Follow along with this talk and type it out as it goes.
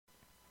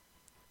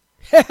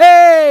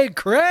Hey,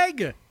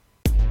 Craig!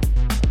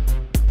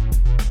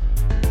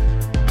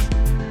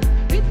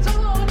 It's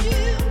on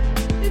you,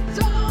 it's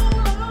all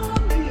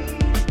on me.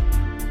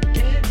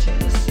 Can't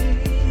you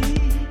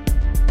see?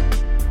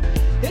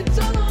 It's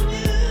on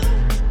you,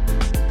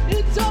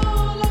 it's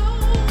all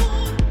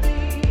on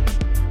me.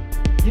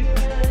 You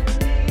and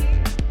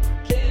me,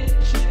 can't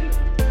you?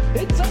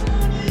 It's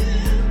on you,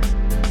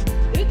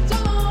 it's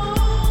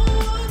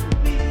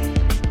on me.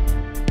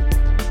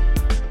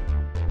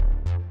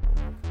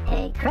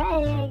 Hey,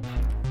 Craig.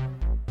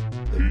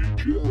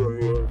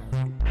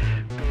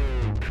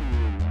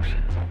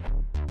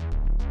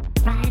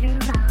 Right or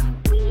wrong,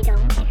 we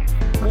don't care.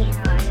 Win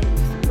or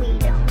lose, we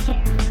don't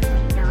care. We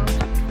don't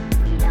care.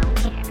 We don't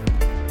care.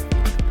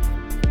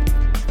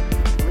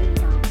 We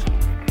don't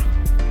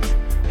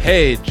care.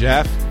 Hey,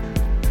 Jeff.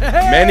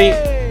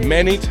 Hey!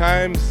 Many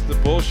times the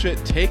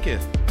bullshit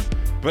taketh,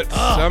 but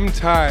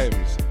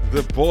sometimes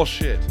the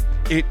bullshit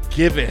it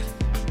giveth.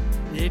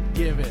 It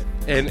giveth.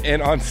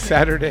 And on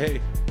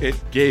Saturday it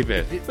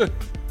gaveth.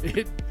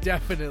 It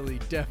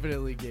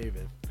definitely gave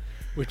it,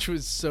 which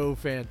was so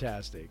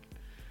fantastic.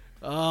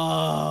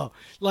 Oh,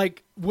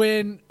 like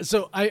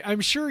I'm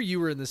sure you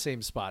were in the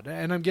same spot,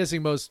 and I'm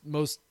guessing most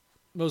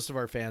of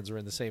our fans were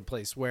in the same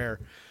place where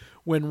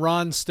when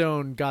Ron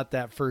Stone got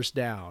that first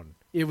down,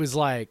 it was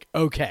like,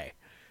 okay,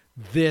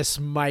 this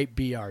might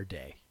be our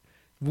day.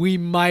 We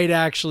might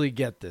actually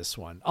get this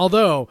one.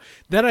 Although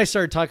then I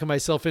started talking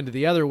myself into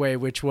the other way,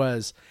 which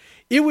was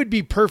it would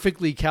be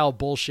perfectly Cal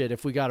bullshit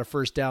if we got a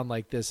first down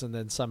like this and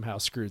then somehow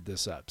screwed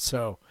this up.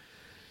 So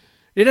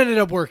it ended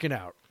up working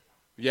out.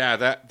 Yeah,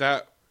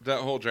 that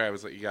whole drive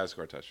was like, you gotta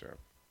score a touchdown.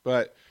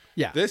 But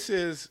Yeah. this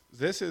is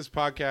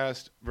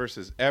podcast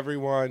versus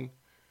everyone.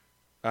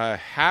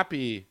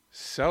 Happy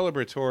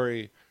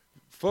celebratory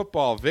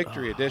football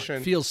victory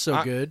edition. Feels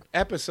so good.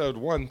 Episode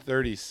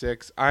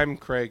 136. I'm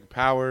Craig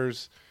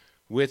Powers.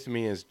 With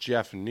me is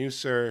Jeff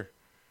Newser.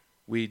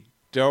 We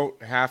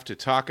don't have to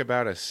talk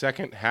about a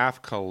second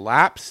half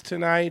collapse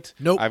tonight.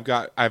 Nope.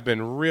 I've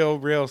been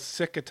real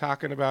sick of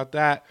talking about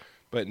that,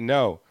 but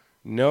no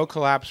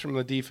collapse from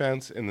the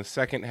defense in the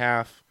second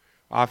half.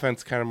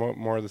 Offense kind of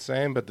more the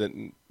same, but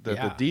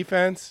the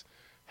defense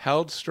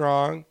held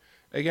strong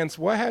against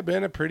what had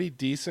been a pretty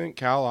decent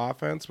Cal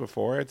offense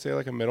before. I'd say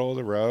like a middle of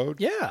the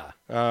road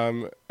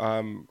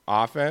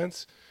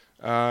offense.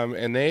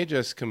 And they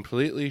just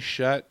completely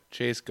shut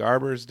Chase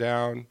Garbers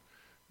down,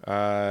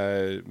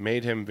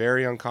 made him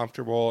very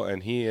uncomfortable,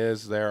 and he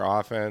is their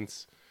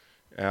offense,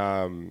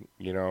 running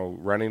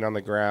on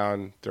the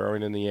ground,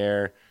 throwing in the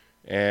air,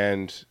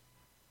 and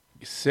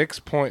 6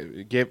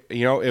 point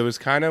it was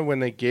kind of when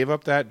they gave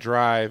up that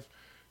drive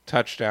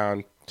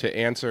touchdown to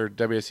answer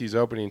WSC's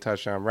opening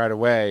touchdown right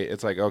away.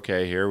 It's like,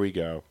 okay, here we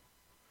go.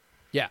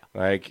 Yeah.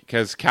 Like,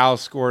 because Cal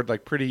scored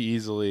like pretty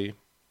easily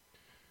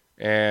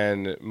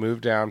and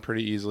moved down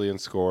pretty easily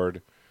and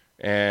scored.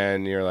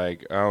 And you're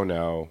like, oh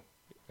no,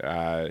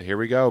 here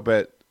we go.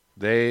 But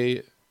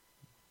they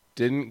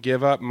didn't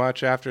give up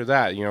much after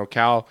that.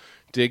 Cal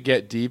did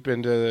get deep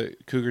into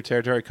Cougar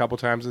territory a couple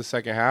times in the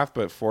second half,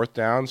 but fourth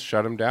downs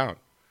shut them down.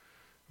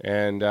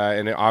 And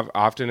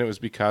often it was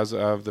because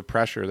of the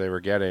pressure they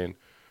were getting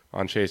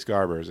on Chase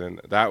Garbers.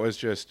 And that was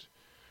just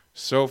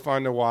so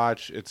fun to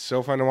watch. It's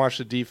so fun to watch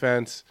the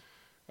defense,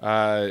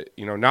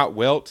 not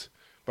wilt.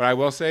 But I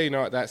will say,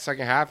 that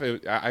second half,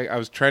 I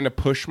was trying to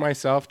push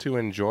myself to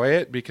enjoy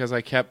it because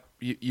I kept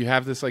you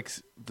have this like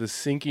the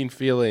sinking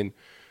feeling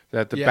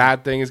that the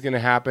bad thing is going to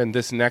happen.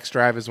 This next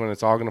drive is when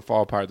it's all going to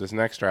fall apart. This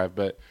next drive,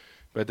 but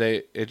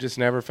it just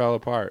never fell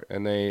apart,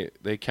 and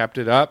they kept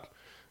it up,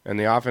 and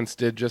the offense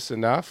did just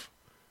enough.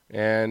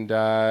 And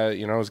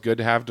it was good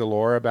to have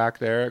Delora back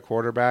there at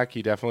quarterback.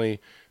 He definitely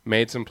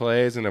made some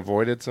plays and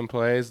avoided some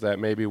plays that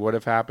maybe would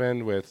have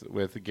happened with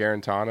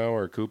Garantano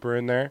or Cooper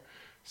in there.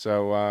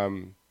 So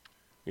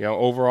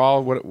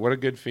overall, what a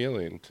good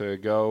feeling to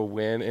go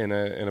win in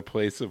a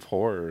place of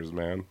horrors,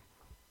 man.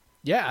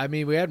 Yeah, I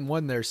mean, we hadn't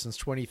won there since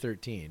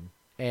 2013,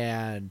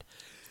 and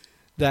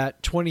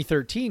that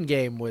 2013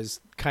 game was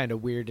kind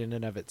of weird in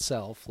and of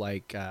itself.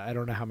 Like, I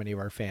don't know how many of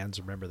our fans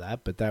remember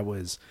that, but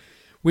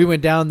we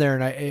went down there,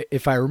 and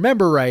if I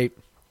remember right,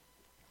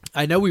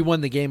 I know we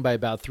won the game by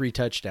about 3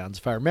 touchdowns.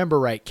 If I remember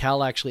right,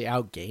 Cal actually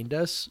outgained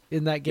us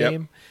in that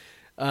game.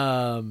 Yep.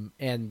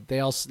 And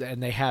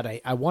they had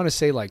I want to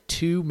say like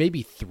 2,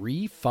 maybe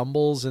 3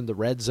 fumbles in the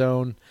red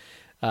zone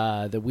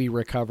that we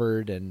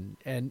recovered,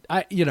 and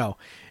I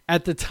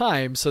at the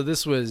time, so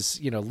this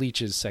was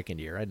Leach's second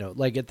year. I know,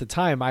 like at the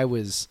time I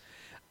was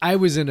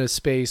in a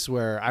space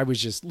where I was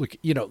just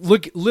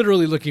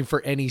literally looking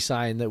for any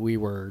sign that we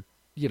were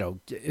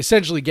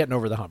essentially getting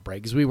over the hump,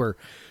 right? Because we were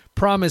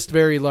promised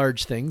very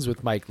large things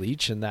with Mike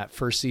Leach, and that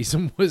first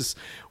season was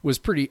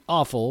pretty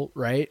awful,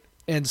 right?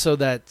 And so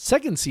that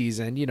second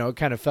season, it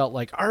kind of felt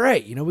like, all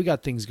right, we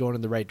got things going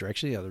in the right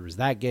direction. There was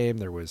that game,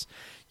 there was,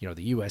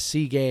 the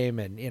USC game,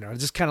 and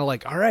just kind of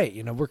like, all right,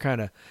 we're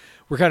kind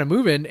of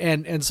moving.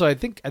 And so I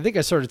think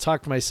I sort of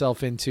talked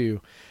myself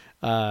into,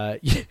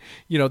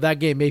 that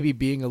game maybe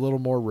being a little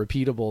more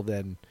repeatable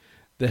than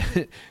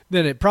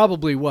than it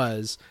probably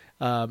was.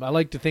 I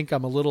like to think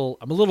I'm a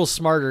little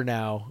smarter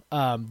now.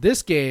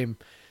 This game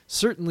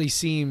certainly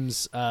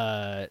seems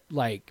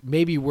like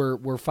maybe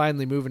we're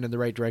finally moving in the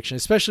right direction,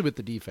 especially with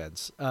the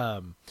defense.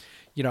 I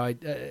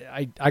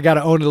got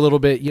to own it a little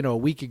bit. A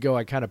week ago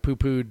I kind of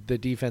poo-pooed the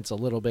defense a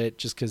little bit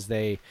just because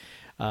they,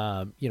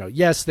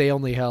 yes, they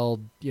only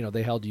held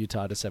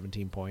Utah to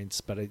 17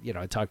 points, but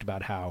I talked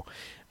about how,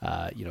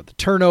 the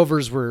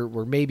turnovers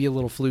were maybe a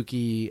little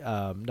fluky.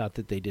 Not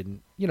that they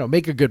didn't,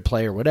 make a good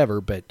play or whatever,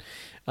 but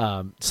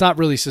it's not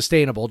really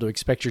sustainable to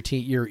expect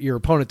your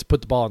opponent to put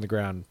the ball on the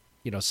ground,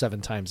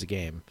 7 times a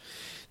game.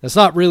 That's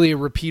not really a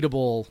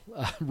repeatable,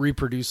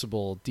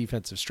 reproducible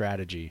defensive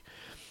strategy.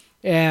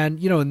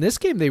 And, in this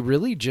game, they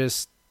really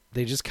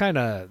kind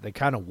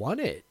of won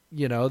it.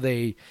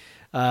 The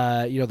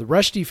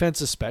rush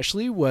defense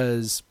especially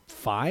was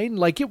fine.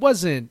 Like it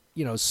wasn't,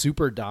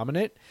 super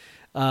dominant.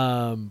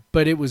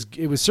 But it was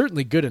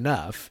certainly good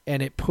enough.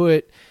 And it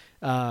put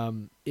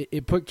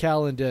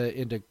Cal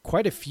into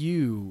quite a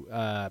few,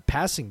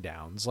 passing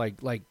downs,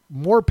 like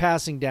more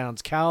passing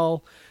downs.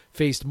 Cal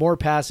faced more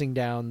passing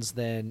downs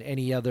than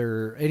any of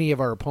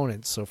our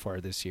opponents so far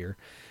this year.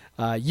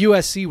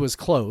 USC was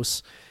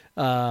close.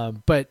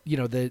 But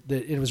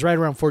it was right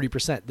around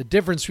 40%. The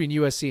difference between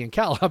USC and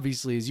Cal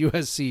obviously is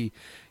USC,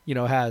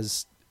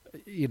 has,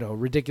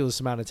 ridiculous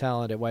amount of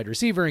talent at wide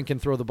receiver and can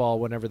throw the ball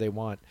whenever they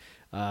want.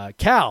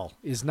 Cal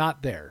is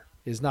not there.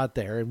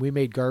 And we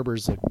made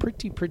Garbers look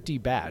pretty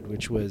bad,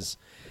 which was,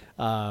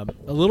 a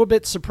little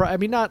bit surprising. I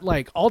mean, not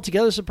like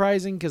altogether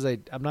surprising, cause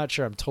I'm not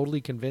sure I'm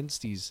totally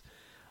convinced he's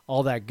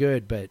all that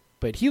good, but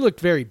he looked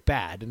very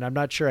bad, and I'm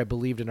not sure I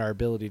believed in our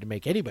ability to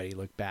make anybody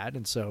look bad.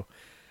 And so,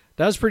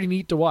 that was pretty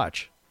neat to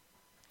watch.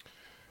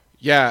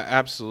 Yeah,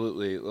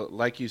 absolutely.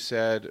 Like you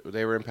said,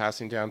 they were in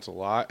passing downs a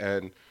lot,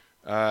 and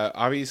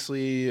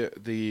obviously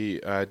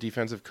the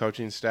defensive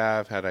coaching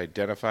staff had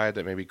identified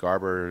that maybe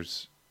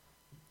Garbers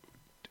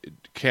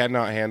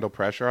cannot handle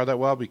pressure all that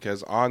well,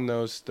 because on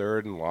those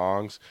third and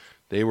longs,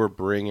 they were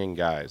bringing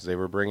guys. They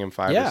were bringing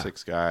 5 or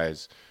 6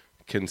 guys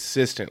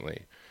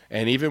consistently.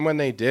 And even when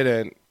they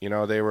didn't,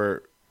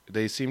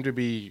 they seemed to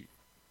be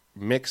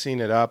mixing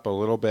it up a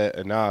little bit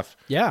enough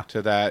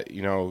to that,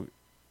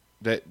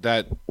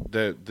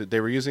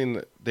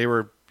 they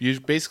were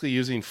basically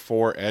using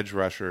 4 edge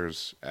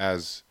rushers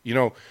as,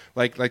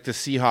 like the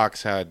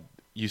Seahawks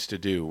used to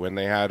do when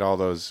they had all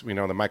those,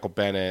 the Michael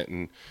Bennett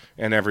and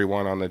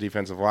everyone on the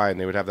defensive line.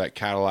 They would have that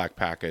Cadillac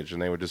package, and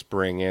they would just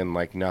bring in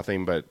like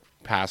nothing but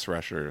pass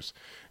rushers.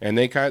 And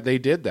they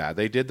did that.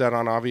 They did that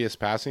on obvious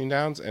passing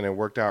downs, and it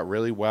worked out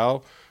really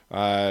well.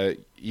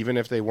 Even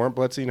if they weren't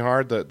blitzing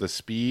hard, the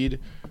speed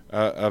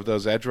of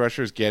those edge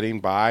rushers getting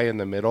by in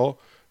the middle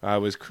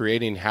was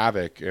creating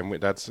havoc, and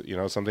that's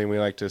something we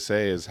like to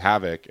say is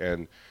havoc.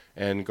 And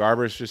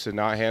Garbers just did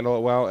not handle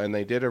it well, and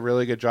they did a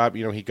really good job.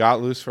 He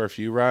got loose for a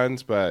few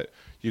runs, but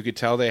you could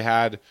tell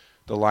the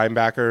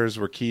linebackers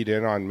were keyed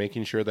in on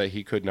making sure that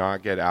he could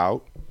not get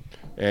out.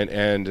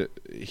 And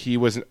he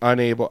was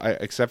unable,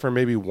 except for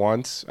maybe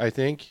once, I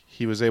think,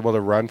 he was able to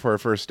run for a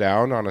first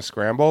down on a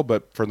scramble.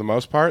 But for the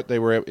most part,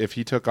 if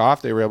he took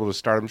off, they were able to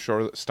stop him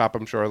short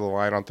of the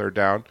line on third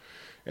down.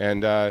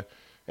 And their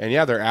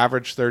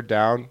average third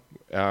down,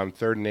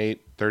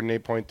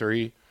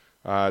 8.3.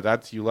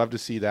 You love to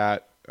see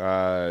that.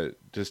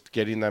 Just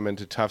getting them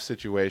into tough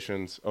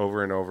situations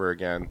over and over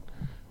again.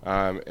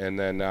 And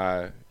then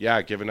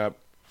giving up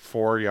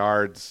 4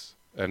 yards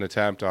an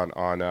attempt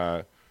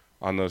on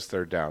those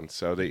third downs.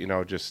 So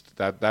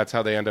that, that's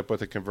how they end up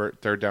with a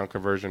third down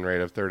conversion rate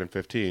of 3rd and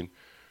 15.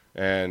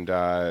 And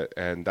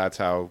that's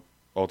how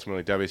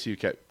ultimately WSU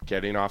kept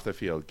getting off the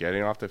field.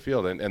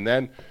 And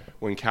then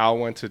when Cal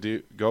went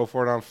to go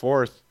for it on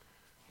 4th,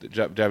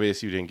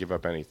 WSU didn't give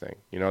up anything.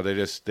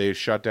 They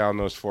shut down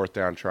those 4th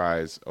down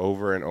tries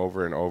over and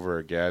over and over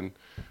again.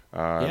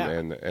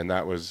 And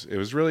it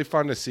was really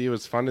fun to see. It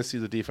was fun to see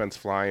the defense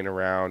flying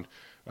around.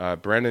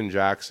 Brendan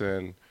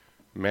Jackson,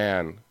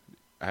 man,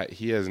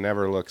 he has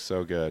never looked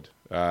so good.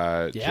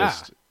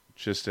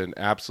 Just an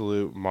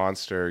absolute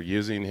monster,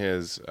 using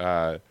his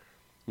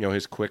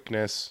his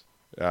quickness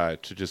to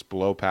just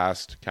blow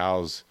past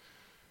Cal's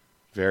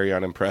very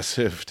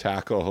unimpressive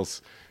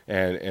tackles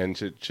and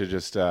to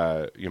just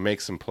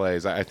make some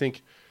plays. I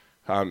think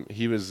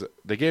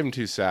they gave him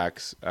 2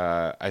 sacks.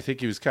 I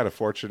think he was kind of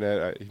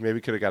fortunate. He maybe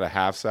could have got a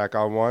half sack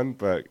on one,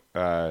 but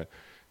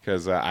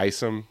because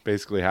Isom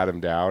basically had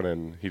him down,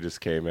 and he just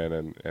came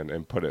in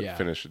and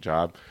finished the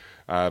job.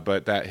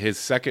 But that his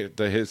sack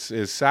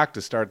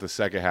to start the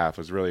second half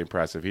was really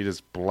impressive. He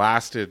just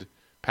blasted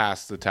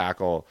past the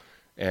tackle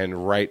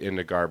and right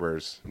into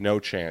Garbers. No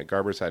chance.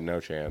 Garbers had no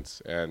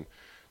chance, and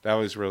that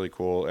was really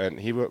cool. And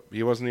he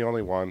wasn't the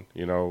only one.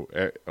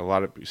 A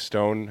lot of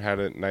Stone had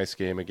a nice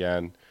game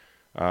again,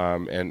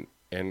 and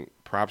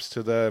props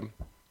to the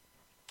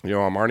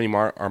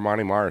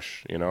Armani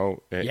Marsh.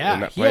 He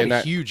had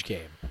a huge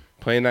game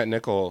playing that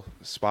nickel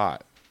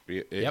spot.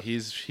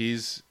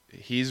 He's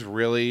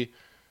really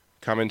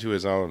come into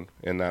his own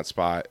in that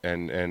spot,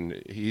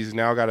 and he's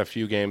now got a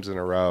few games in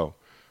a row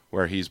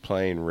where he's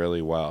playing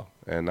really well,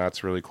 and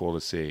that's really cool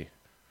to see.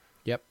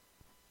 Yep.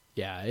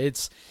 Yeah,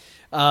 it's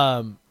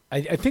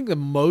I think the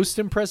most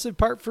impressive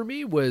part for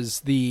me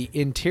was the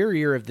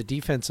interior of the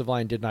defensive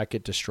line did not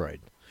get destroyed.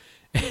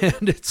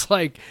 And it's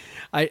like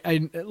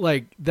I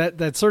like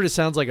that sort of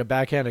sounds like a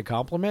backhanded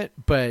compliment,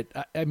 but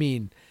I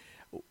mean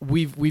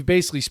we've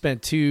basically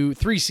spent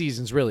 3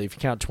 seasons really, if you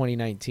count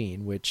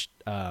 2019, which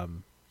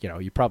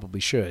you probably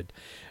should.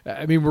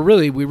 I mean,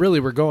 we really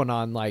were going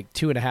on like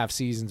 2.5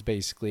 seasons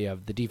basically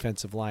of the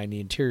defensive line, the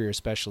interior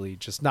especially,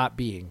 just not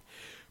being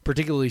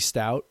particularly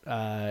stout,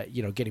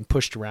 getting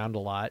pushed around a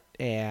lot.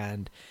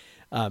 And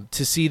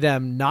to see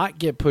them not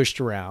get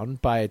pushed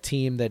around by a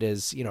team that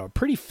is, a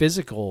pretty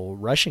physical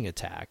rushing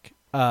attack,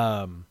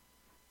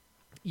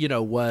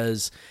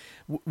 was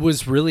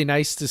really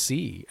nice to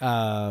see.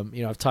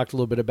 I've talked a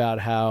little bit about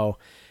how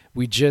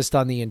we just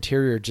on the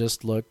interior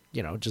just look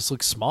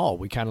small.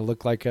 We kind of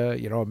look like a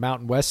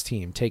Mountain West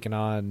team taking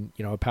on,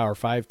 a Power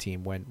 5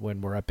 team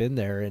when we're up in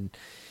there. And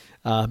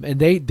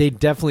they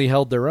definitely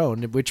held their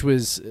own, which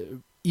was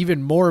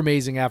even more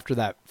amazing after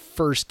that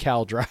first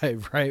Cal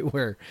drive, right?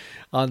 Where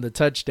on the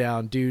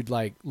touchdown, dude,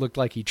 looked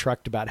like he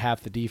trucked about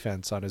half the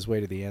defense on his way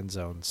to the end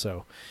zone.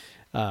 So,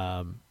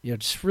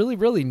 just really,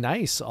 really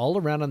nice all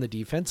around on the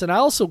defense. And I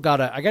also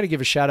I gotta give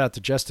a shout out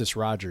to Justice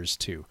Rogers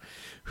too,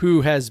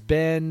 who has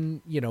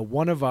been,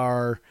 one of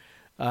our,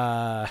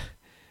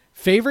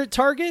 favorite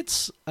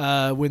targets,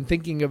 when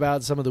thinking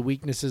about some of the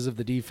weaknesses of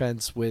the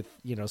defense with,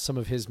 some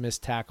of his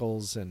missed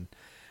tackles and,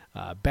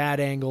 bad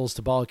angles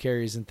to ball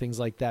carries and things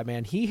like that,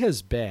 man. He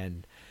has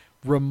been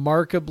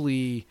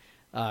remarkably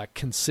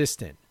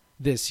consistent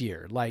this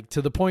year, like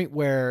to the point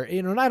where,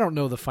 and I don't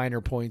know the finer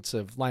points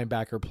of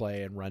linebacker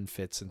play and run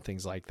fits and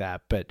things like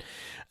that, but,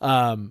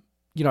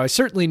 I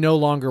certainly no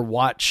longer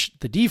watch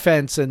the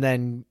defense and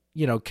then,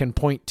 can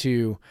point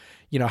to,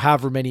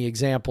 however many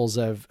examples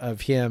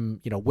of him,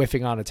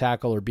 whiffing on a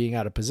tackle or being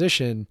out of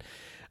position.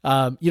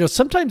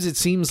 Sometimes it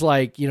seems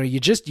like,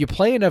 you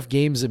play enough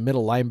games at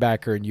middle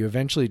linebacker and you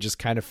eventually just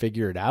kind of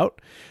figure it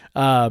out.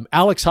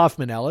 Alex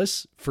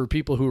Hoffman-Ellis, for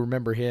people who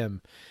remember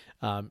him,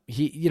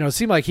 he, it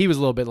seemed like he was a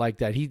little bit like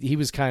that. He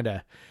was kind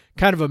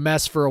of a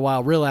mess for a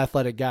while, real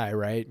athletic guy,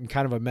 right? And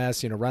kind of a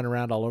mess, run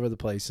around all over the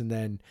place. And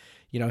then,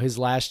 his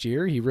last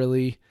year, he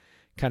really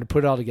kind of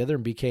put it all together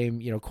and became,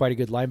 quite a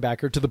good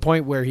linebacker to the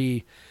point where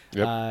he,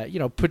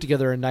 put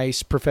together a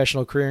nice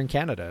professional career in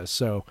Canada.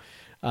 So,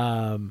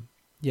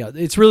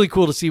 it's really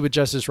cool to see with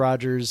Justice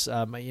Rogers.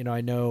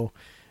 I know,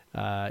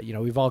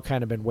 we've all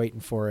kind of been waiting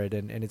for it,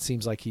 and it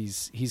seems like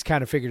he's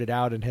kind of figured it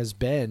out and has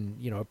been,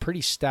 a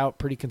pretty stout,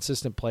 pretty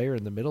consistent player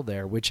in the middle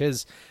there, which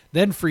has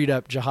then freed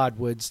up Jahad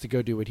Woods to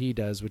go do what he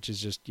does, which is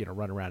just,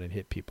 run around and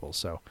hit people.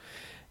 So,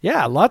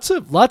 yeah, lots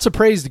of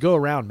praise to go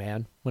around,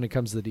 man, when it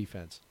comes to the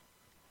defense.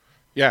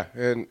 Yeah,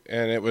 and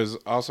it was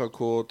also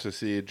cool to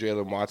see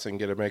Jalen Watson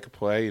get to make a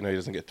play. He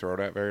doesn't get thrown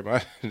at very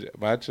much,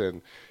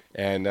 and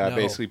No.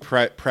 basically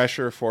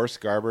pressure forced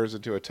Garbers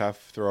into a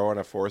tough throw on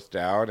a 4th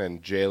down,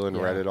 and Jalen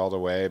read it all the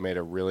way, made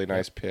a really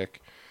nice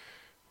pick.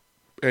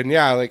 And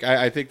yeah,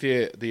 I think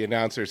the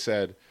announcer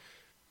said,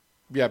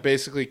 yeah,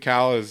 basically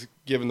Cal is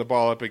giving the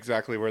ball up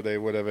exactly where they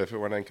would have if it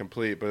went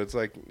incomplete. But it's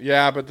like,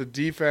 yeah, but the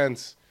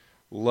defense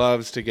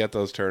loves to get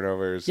those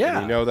turnovers. Yeah.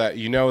 And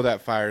you know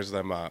that fires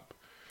them up.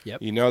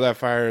 Yep. That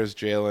fires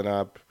Jalen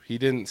up. They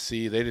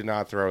did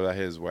not throw that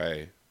his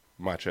way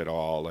much at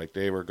all.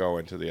 They were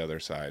going to the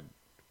other side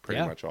pretty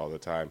much all the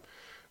time.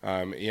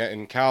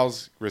 And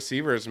Cal's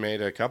receivers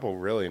made a couple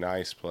really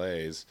nice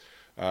plays,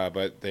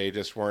 but they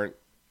just weren't.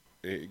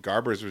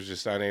 Garbers was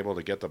just unable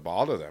to get the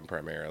ball to them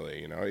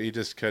primarily. He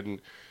just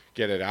couldn't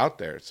get it out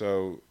there.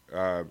 So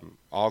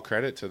all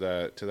credit to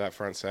that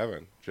front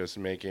seven, just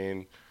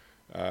making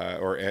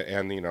we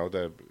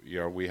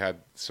had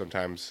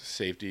sometimes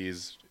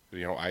safeties.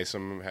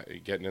 Isom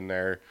getting in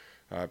there,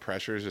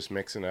 pressures just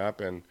mixing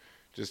up, and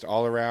just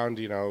all around.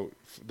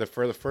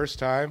 For the first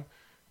time,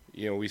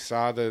 we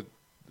saw the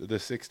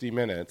 60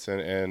 minutes,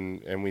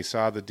 and we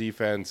saw the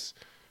defense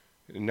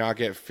not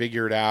get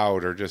figured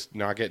out or just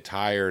not get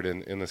tired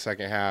in the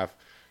second half,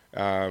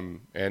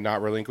 and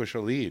not relinquish a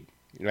lead.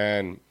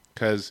 And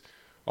because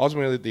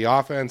ultimately the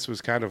offense was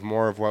kind of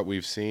more of what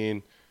we've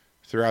seen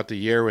throughout the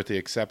year, with the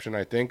exception,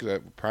 I think,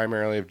 that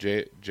primarily of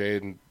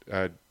Jaden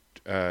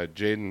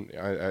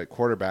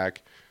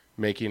quarterback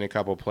making a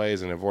couple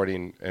plays and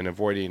avoiding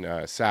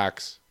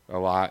sacks a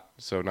lot,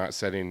 so not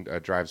setting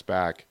drives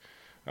back,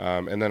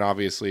 and then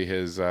obviously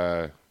his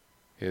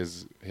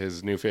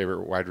new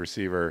favorite wide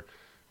receiver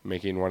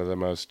making one of the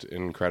most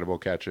incredible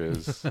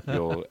catches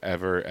you'll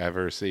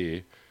ever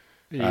see.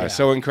 Yeah.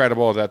 So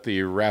incredible that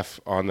the ref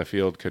on the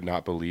field could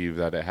not believe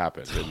that it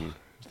happened.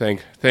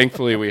 And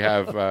thankfully we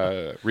have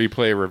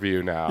replay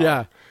review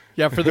now.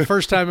 Yeah. For the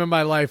first time in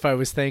my life, I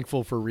was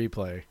thankful for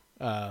replay.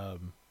 The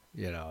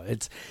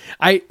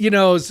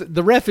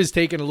ref is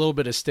taking a little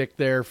bit of stick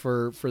there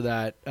for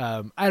that.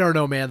 I don't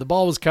know, man. The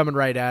ball was coming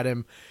right at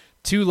him.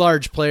 2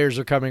 large players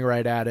are coming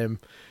right at him.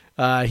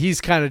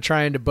 he's kind of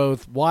trying to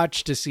both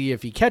watch to see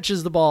if he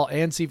catches the ball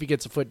and see if he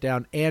gets a foot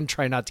down and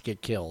try not to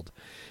get killed.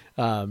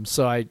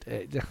 So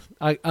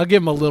I'll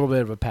give him a little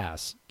bit of a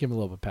pass. Give him a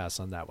little bit of a pass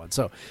on that one.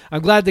 So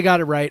I'm glad they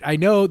got it right. I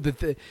know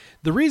that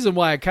the reason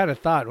why I kind of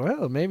thought,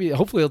 well,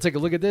 hopefully he'll take a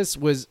look at this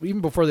was even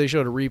before they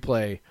showed a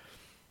replay.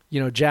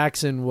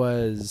 Jackson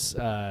was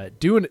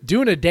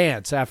doing a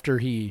dance after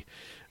he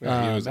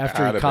was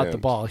after he caught the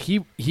adamant. ball.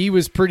 He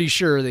was pretty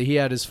sure that he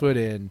had his foot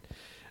in.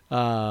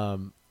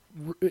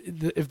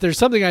 If there's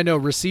something I know,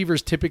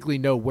 receivers typically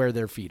know where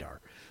their feet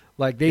are.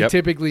 Like they Yep.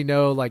 typically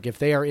know, like if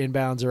they are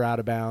inbounds or out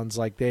of bounds,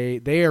 like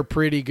they are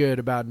pretty good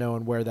about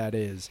knowing where that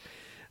is.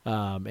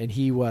 And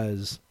he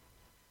was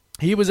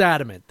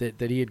adamant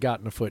that he had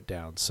gotten a foot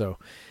down. So,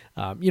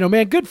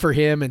 man, good for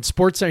him. And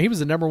SportsCenter, he was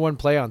the number one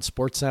play on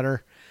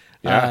SportsCenter,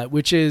 Yeah.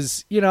 which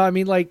is,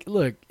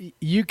 look,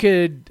 you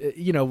could,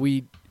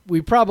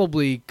 we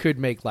probably could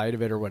make light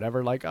of it or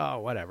whatever. Like, oh,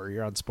 whatever,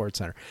 you're on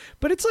SportsCenter.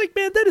 But it's like,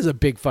 man, that is a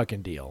big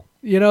fucking deal.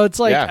 It's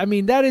like, Yeah. I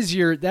mean, that is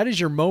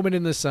your moment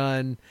in the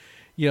sun.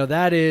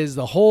 That is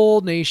the whole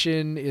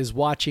nation is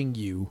watching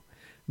you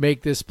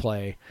make this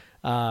play.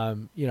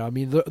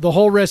 The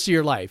whole rest of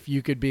your life,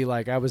 you could be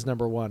like, I was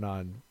number one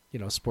on,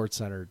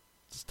 SportsCenter's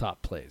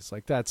top plays.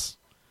 Like it's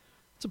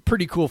a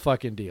pretty cool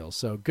fucking deal.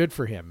 So good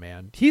for him,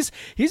 man. He's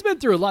been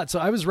through a lot. So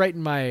I was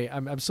writing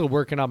I'm still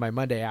working on my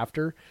Monday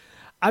after.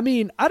 I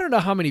mean, I don't know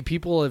how many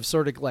people have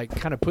sort of like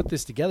kind of put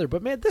this together,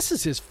 but man, this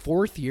is his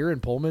 4th year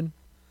in Pullman.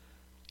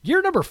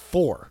 Year number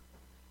 4,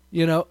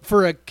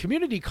 for a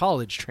community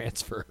college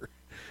transfer.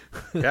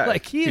 Yeah,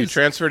 Like, he is-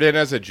 transferred in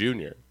as a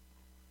junior.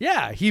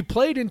 Yeah, he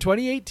played in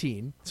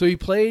 2018, so he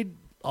played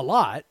a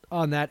lot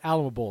on that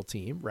Alamo Bowl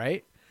team,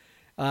 right?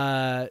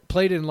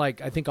 Played in I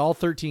think all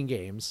 13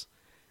 games,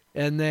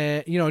 and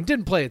then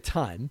didn't play a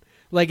ton,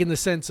 like in the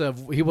sense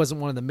of he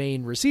wasn't one of the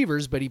main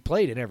receivers, but he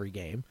played in every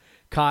game,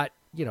 caught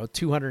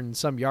 200 and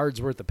some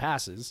yards worth of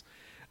passes,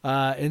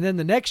 and then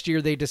the next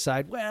year they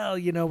decide, well,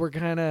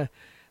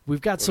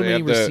 we've got so They many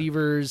have the-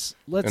 receivers,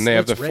 And they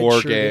have the let's 4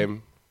 redshirt him.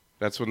 game.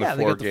 That's when the Yeah,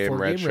 they 4 got the game 4-game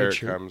red shirt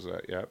redshirt. comes.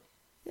 Yep.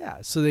 Yeah,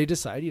 so they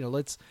decide,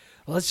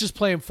 let's just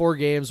play him 4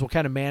 games. We'll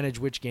kind of manage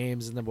which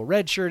games, and then we'll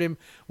redshirt him.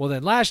 Well,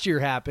 then last year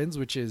happens,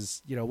 which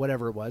is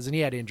whatever it was, and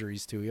he had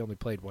injuries too. He only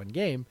played 1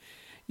 game,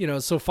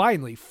 So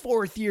finally,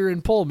 4th year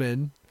in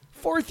Pullman,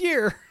 4th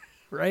year,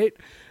 right?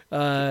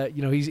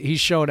 He's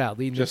shown out,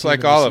 leading Just the team like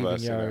in all of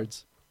receiving us,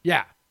 yards.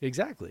 Yeah,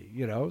 exactly.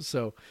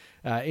 So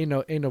ain't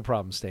no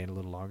problem staying a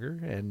little longer,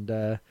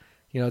 and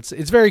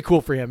it's very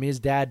cool for him. His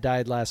dad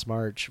died last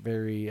March.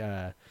 Very.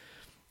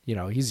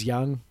 He's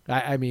young.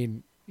 I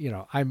mean,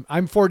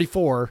 I'm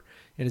 44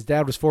 and his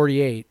dad was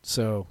 48.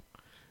 So,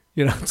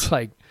 it's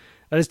like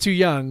that is too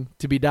young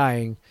to be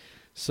dying.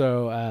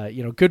 So,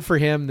 good for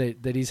him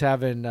that he's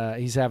having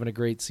a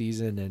great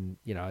season.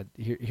 And,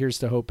 here's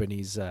to hoping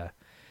he's,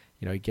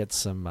 he gets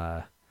some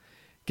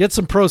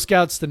pro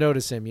scouts to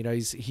notice him.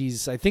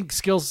 He's I think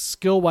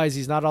skill wise,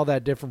 he's not all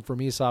that different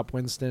from Aesop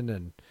Winston,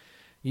 and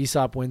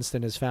Aesop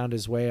Winston has found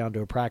his way onto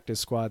a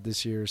practice squad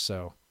this year.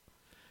 So,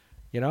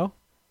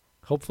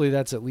 hopefully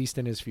that's at least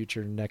in his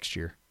future next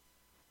year.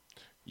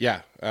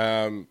 Yeah.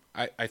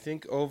 I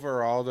think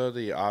overall, though,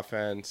 the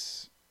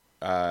offense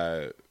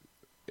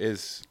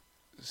is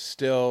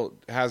still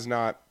has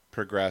not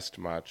progressed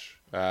much.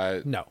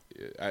 No.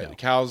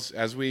 Cal's,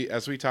 as we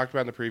talked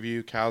about in the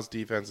preview, Cal's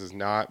defense is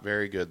not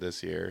very good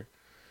this year.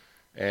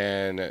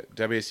 And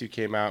WSU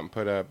came out and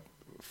put up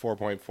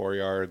 4.4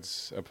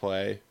 yards a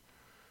play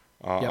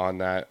on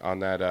that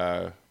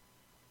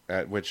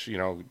at which,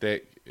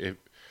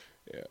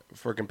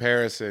 for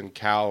comparison,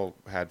 Cal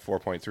had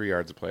 4.3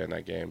 yards a play in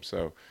that game.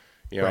 So,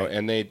 Right.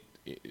 and they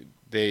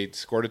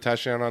scored a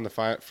touchdown on the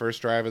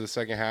first drive of the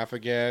second half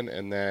again,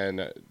 and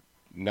then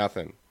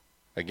nothing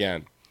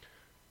again.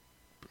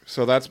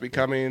 So that's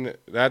becoming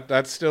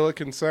that's still a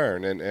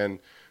concern. And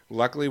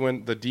luckily,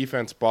 when the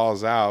defense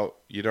balls out,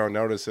 you don't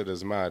notice it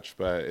as much.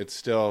 But it's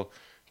still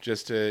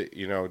just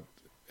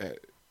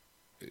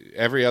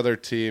every other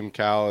team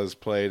Cal has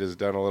played has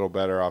done a little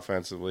better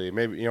offensively.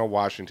 Maybe,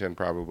 Washington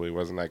probably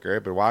wasn't that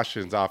great, but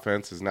Washington's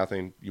offense is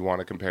nothing you want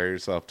to compare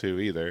yourself to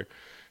either.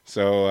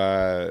 So,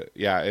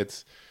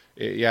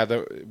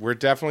 we're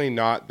definitely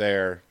not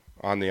there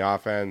on the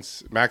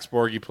offense. Max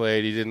Borghi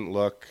played. He didn't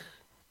look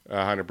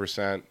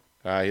 100%.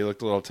 He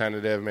looked a little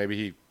tentative. Maybe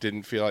he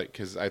didn't feel like,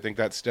 because I think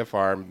that stiff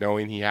arm,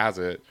 knowing he has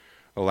it,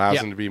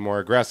 allows him to be more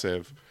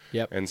aggressive.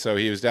 Yep. And so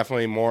he was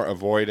definitely more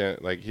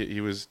avoidant. Like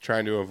he was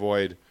trying to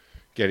avoid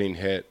getting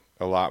hit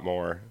a lot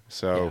more.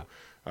 So,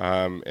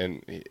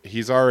 and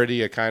he's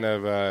already a kind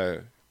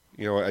of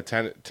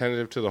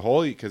tentative to the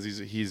hole because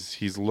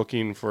he's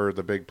looking for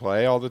the big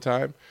play all the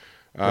time.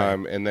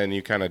 And then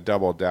you kind of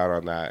doubled down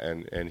on that,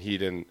 and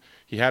he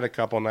had a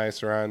couple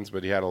nice runs,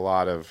 but he had a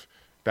lot of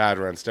bad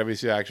runs.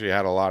 WC actually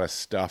had a lot of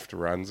stuffed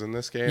runs in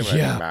this game.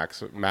 Yeah. I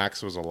think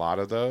Max was a lot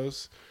of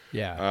those.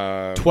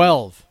 Yeah.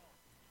 12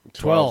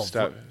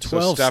 stuffed.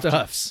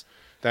 stuffs.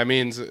 That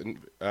means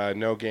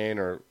no gain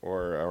or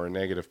a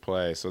negative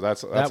play. So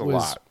that's a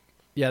lot.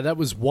 Yeah, that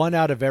was 1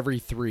 out of every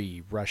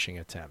 3 rushing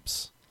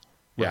attempts,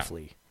 Yeah.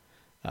 roughly.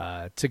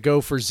 To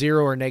go for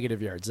 0 or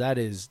negative yards, that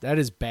is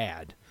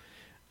bad.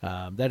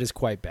 That is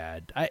quite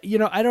bad. I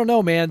don't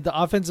know, man. The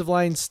offensive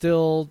line's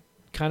still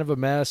kind of a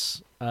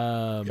mess.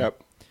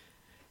 Yep.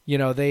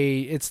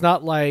 It's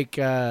not like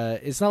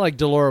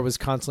Delora was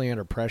constantly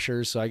under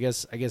pressure, so I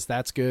guess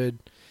that's good.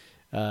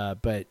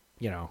 But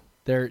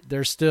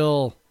they're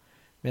still,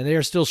 man, they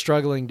are still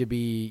struggling to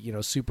be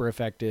super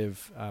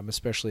effective,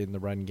 especially in the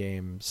run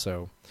game.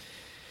 So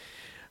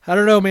I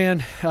don't know,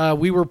 man.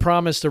 We were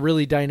promised a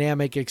really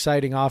dynamic,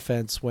 exciting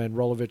offense when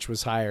Rolovich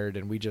was hired,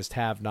 and we just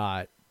have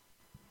not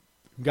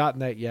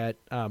gotten that yet.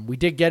 We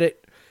did get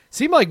it.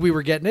 Seemed like we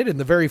were getting it in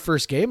the very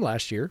first game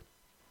last year.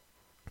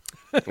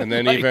 And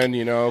then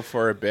even,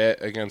 for a bit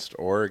against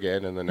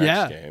Oregon in the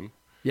next game.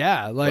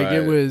 Yeah,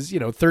 it was,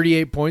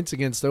 38 points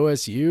against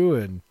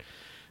OSU and,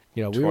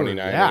 we 29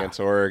 against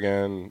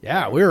Oregon.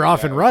 Yeah, we were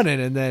off and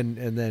running, and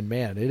then,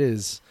 man, it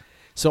is.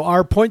 So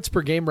our points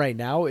per game right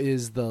now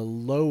is the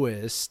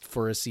lowest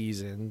for a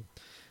season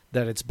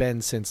that it's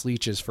been since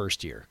Leach's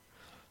first year.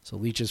 So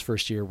Leach's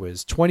first year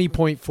was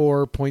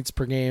 20.4 points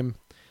per game.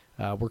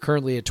 We're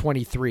currently at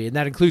 23, and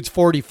that includes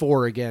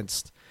 44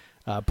 against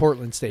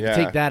Portland State. Yeah.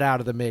 Take that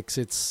out of the mix,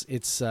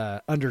 it's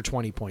under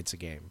 20 points a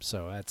game.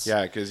 So that's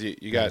because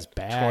you got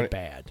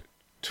bad.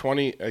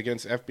 20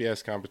 against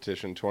FBS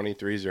competition.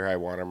 23 is your high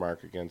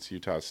watermark against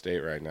Utah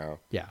State right now.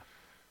 Yeah.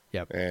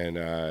 Yep.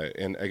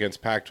 And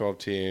against Pac-12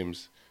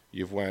 teams,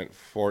 you've went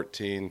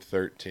 14,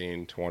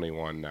 13,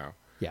 21 now.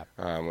 Yeah.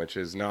 Which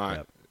is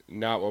not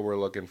what we're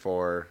looking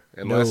for,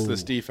 unless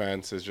this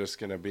defense is just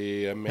going to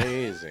be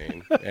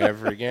amazing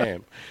every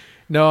game.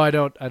 No, I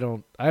don't.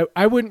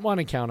 I wouldn't want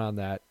to count on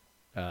that.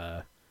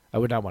 I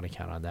would not want to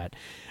count on that.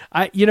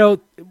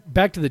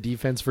 Back to the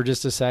defense for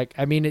just a sec.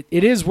 I mean,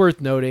 it is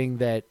worth noting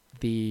that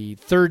the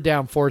 3rd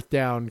down, 4th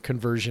down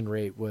conversion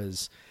rate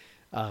was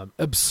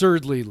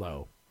absurdly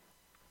low.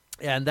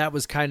 And that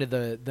was kind of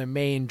the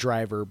main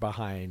driver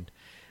behind,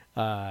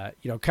 kind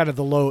of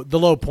the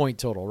low point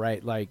total,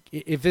 right? Like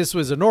if this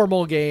was a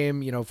normal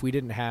game, if we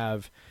didn't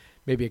have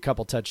maybe a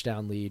couple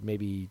touchdown lead,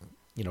 maybe,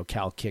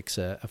 Cal kicks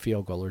a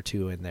field goal or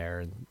 2 in there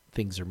and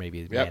things are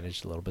maybe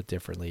managed a little bit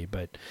differently.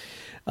 But,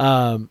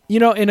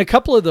 in a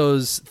couple of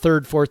those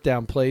 3rd, 4th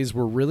down plays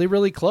were really,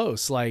 really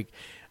close. Like,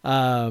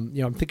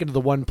 I'm thinking of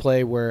the one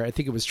play where I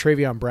think it was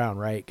Travion Brown,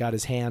 right? Got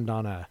his hand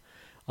on a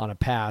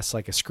pass,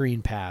 like a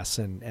screen pass,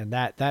 and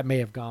that may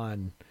have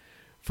gone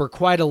for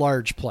quite a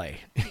large play,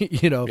 if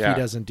he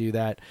doesn't do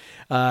that.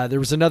 There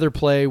was another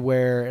play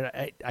where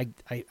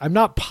I'm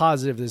not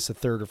positive this is a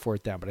 3rd or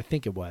 4th down, but I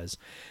think it was.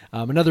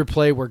 Another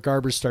play where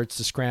Garber starts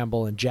to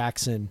scramble and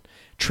Jackson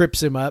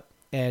trips him up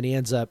and he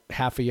ends up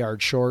half a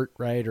yard short,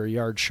 right? Or a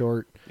yard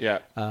short. Yeah.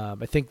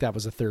 I think that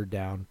was a 3rd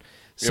down.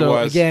 It So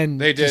was. again,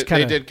 they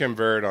they did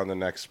convert on the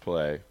next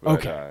play. But,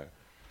 Okay.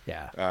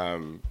 Yeah.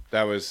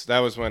 That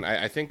was when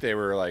I think they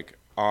were like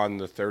on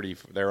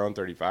their own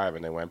 35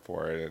 and they went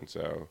for it, and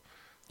so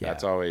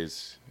that's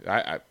always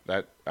I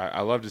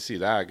love to see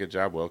that. Good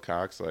job,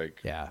 Wilcox.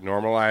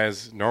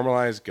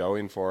 Normalize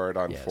going for it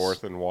on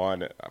 4th and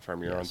 1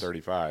 from your own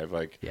 35.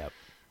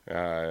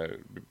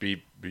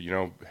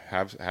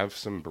 Have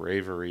some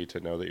bravery to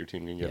know that your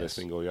team can get a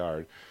single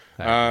yard.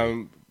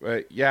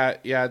 But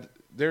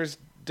there's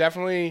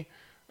definitely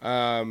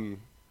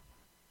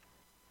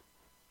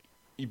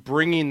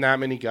bringing that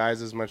many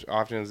guys as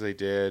often as they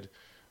did.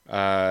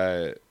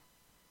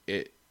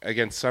 It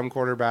against some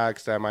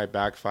quarterbacks that might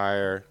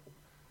backfire.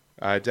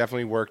 It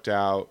definitely worked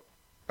out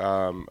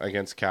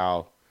against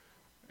Cal,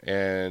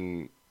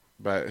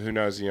 but who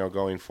knows?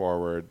 Going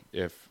forward,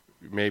 if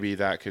maybe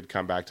that could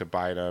come back to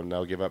bite them.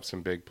 They'll give up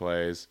some big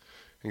plays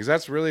because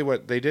that's really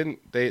what they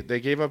didn't. They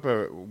gave up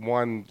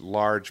one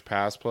large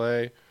pass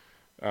play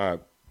on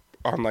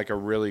like a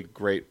really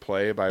great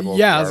play by both.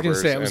 Yeah, I was going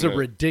to say it was a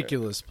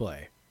ridiculous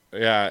play.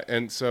 Yeah,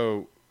 and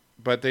so,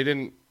 but they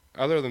didn't.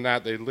 Other than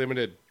that, they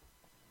limited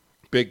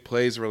big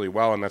plays really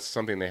well, and that's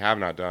something they have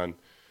not done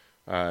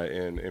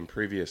in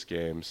previous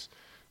games.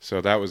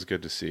 So that was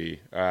good to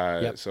see.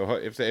 So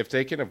if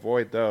they can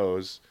avoid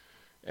those,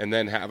 and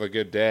then have a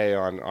good day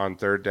on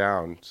 3rd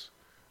downs,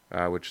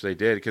 which they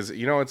did, because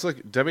it's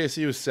like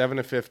WSU was 7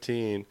 of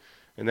 15,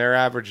 and their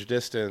average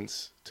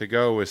distance to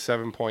go was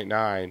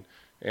 7.9,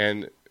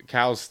 and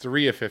Cal's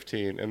 3 of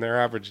 15, and their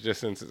average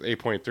distance is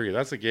 8.3.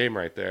 That's a game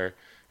right there.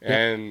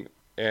 Yep.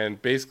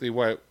 And basically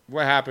what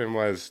happened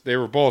was they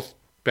were both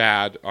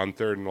bad on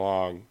 3rd and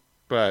long,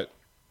 but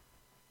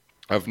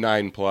of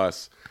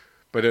 9+.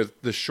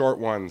 But the short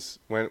ones,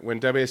 when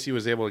WSU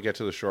was able to get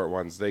to the short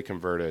ones, they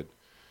converted,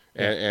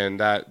 and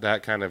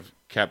that kind of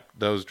kept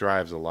those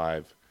drives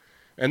alive.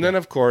 And then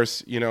of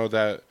course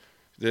that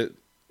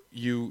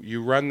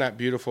you run that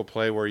beautiful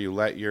play where you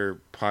let your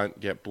punt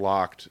get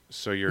blocked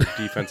so your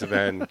defensive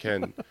end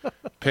can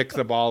pick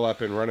the ball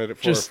up and run it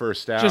for a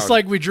first down. Just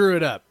like we drew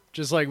it up.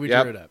 Drew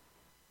it up.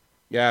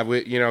 Yeah,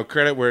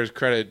 credit where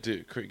credit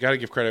due. Got to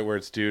give credit where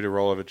it's due to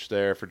Rolovich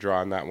there for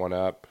drawing that one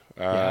up.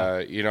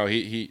 You know,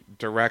 he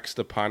directs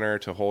the punter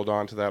to hold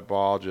on to that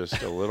ball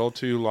just a little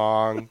too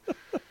long.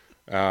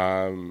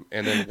 And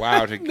then,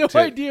 wow. No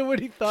idea what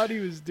he thought he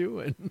was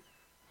doing.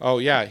 Oh,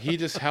 yeah. He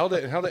just held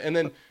it.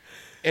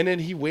 And then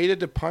he waited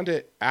to punt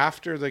it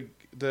after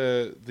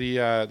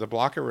the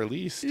blocker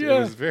released. Yeah. It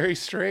was very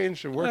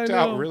strange. It worked I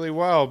out know. really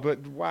well,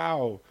 but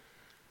wow.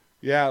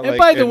 Yeah. And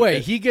by the way,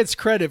 he gets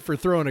credit for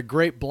throwing a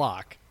great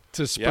block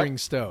to Spring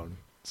Stone.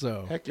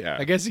 So Heck yeah.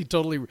 I guess he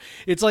totally.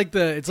 It's like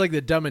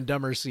the Dumb and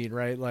Dumber scene,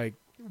 right? Like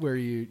where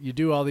you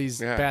do all these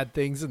Yeah. bad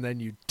things and then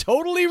you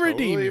totally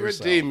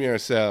redeem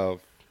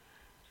yourself.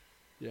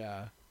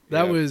 Yeah.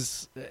 That Yeah.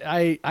 was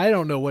I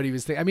don't know what he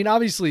was thinking. I mean,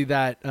 obviously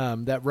that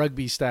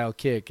rugby style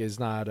kick is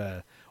not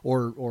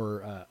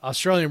or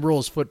Australian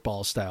rules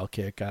football style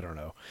kick, I don't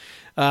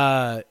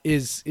know.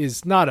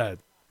 Is not a,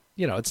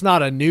 you know, it's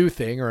not a new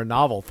thing or a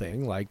novel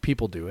thing, like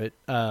people do it.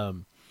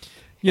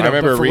 You know, I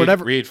remember but for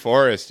whatever Reed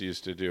Forrest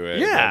used to do it.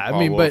 yeah, and I Paul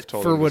mean, Wolf but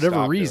told for him to whatever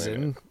stop doing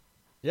reason, it.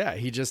 yeah,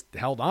 he just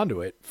held on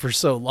to it for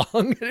so long.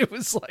 And it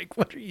was like,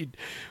 what are you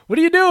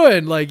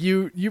doing? Like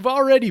you've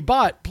already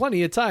bought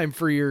plenty of time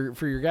for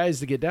your guys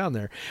to get down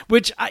there,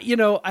 which I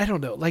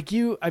don't know. Like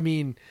I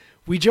mean,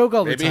 we joke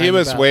all the time. Maybe he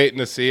was about, waiting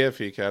to see if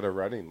he had a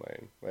running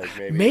lane.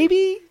 Like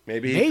maybe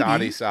he thought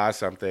he saw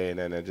something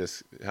and it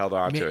just held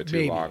on to it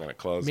too long and it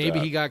closed. Maybe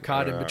up. he got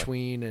caught in Yeah.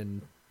 between,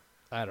 and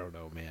I don't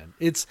know, man.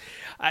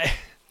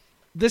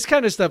 This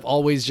kind of stuff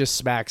always just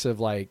smacks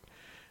of like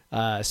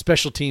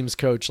special teams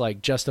coach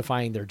like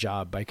justifying their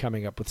job by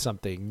coming up with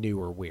something new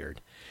or weird.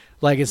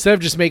 Like instead of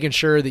just making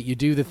sure that you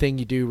do the thing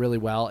you do really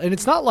well. And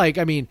it's not like,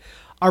 I mean,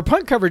 our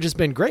punt coverage has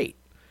been great.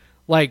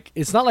 Like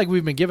it's not like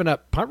we've been giving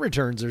up punt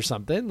returns or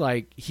something.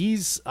 Like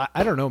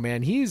I don't know,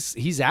 man.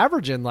 He's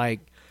averaging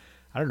like,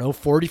 I don't know,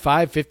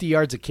 45, 50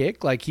 yards a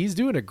kick. Like he's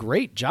doing a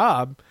great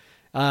job.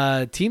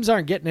 Teams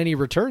aren't getting any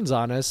returns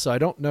on us, so I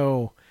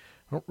don't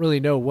really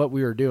know what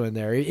we were doing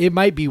there. It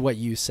might be what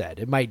you said.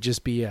 It might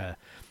just be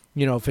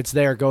if it's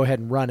there, go ahead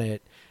and run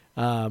it.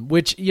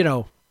 Which,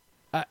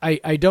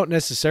 I don't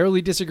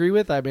necessarily disagree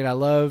with. I mean, I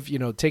love,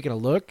 taking a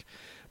look,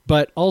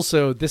 but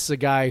also this is a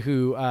guy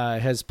who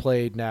has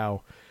played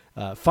now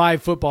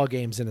 5 football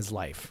games in his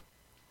life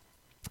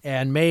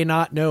and may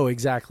not know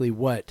exactly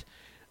what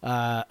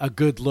a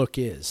good look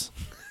is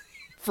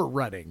for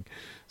running.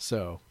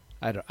 So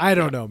I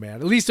don't know,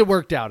 man. At least it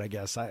worked out, I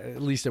guess.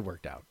 At least it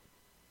worked out.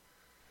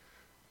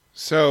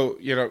 So,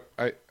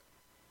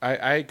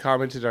 I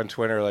commented on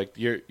Twitter, like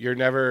you're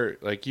never,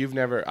 like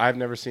I've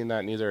never seen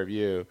that, neither of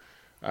you.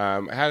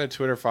 I had a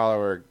Twitter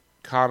follower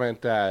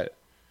comment that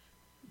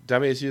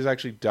WSU has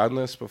actually done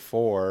this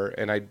before,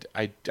 and I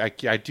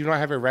do not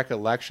have a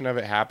recollection of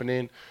it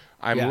happening.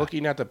 I'm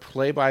looking at the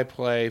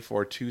play-by-play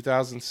for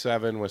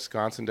 2007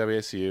 Wisconsin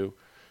WSU.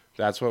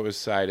 That's what was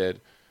cited.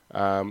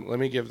 Let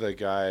me give the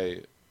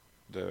guy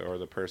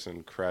the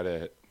person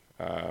credit.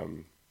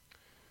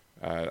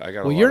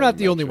 Well, you're not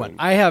the only one.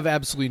 I have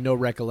absolutely no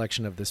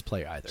recollection of this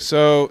play either.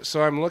 So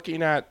I'm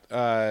looking at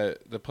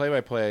the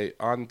play-by-play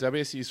on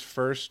WSU's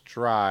first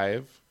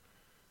drive,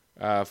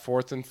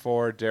 4th and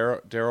 4.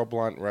 Darrell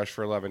Blunt rushed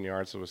for 11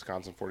 yards to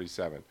Wisconsin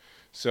 47.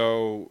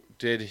 So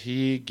did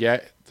he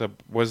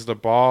was the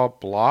ball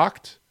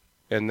blocked,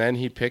 and then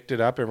he picked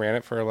it up and ran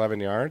it for 11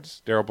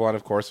 yards? Darrell Blunt,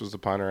 of course, was the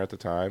punter at the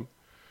time.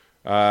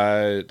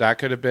 That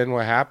could have been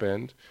what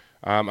happened.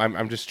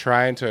 I'm just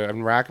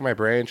I'm racking my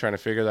brain trying to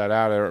figure that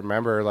out. I don't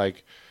remember.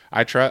 Like,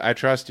 I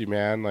trust you,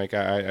 man. Like,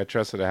 I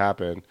trust that it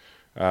happened.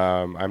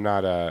 I'm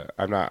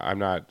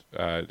not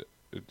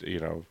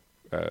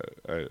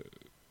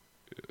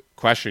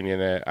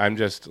questioning it. I'm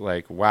just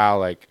like, wow,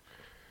 like,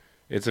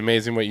 it's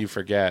amazing what you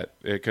forget,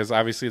 because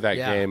obviously that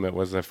game, it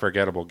was a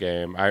forgettable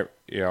game.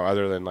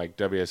 Other than like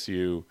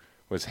WSU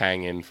was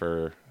hanging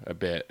for a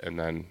bit and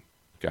then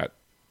got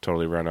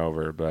totally run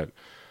over, but.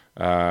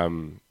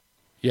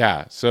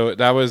 Yeah, so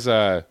that was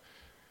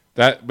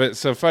but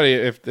so funny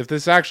if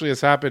this actually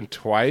has happened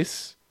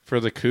twice for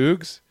the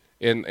Cougs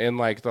in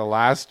like the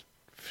last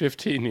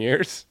 15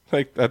 years,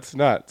 like that's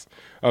nuts.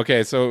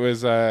 Okay, so it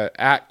was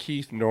at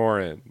Keith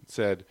Noren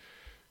said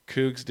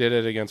Cougs did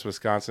it against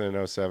Wisconsin in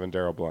 2007,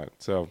 Darrell Blunt.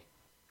 So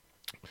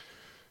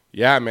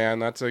yeah, man,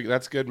 that's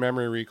good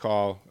memory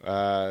recall.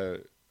 I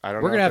don't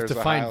know. We're gonna if have to there's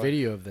a find highlight.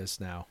 video of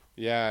this now.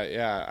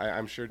 Yeah.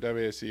 I'm sure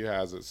WSU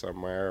has it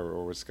somewhere,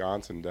 or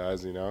Wisconsin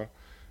does,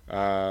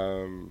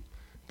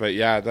 But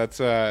yeah, that's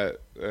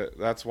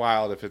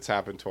wild if it's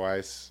happened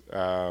twice.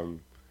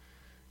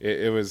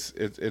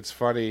 It's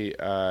funny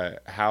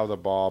how the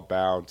ball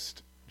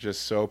bounced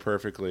just so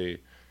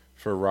perfectly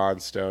for Ron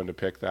Stone to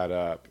pick that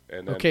up,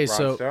 and then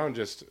Ron Stone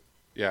just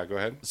go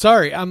ahead.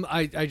 Sorry,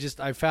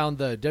 I found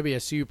the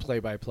WSU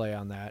play-by-play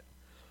on that.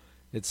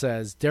 It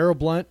says Darrell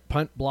Blunt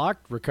punt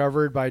blocked,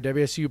 recovered by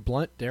WSU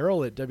Blunt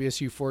Darrell at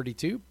WSU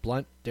 42.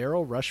 Blunt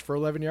Darrell rushed for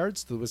 11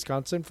 yards to the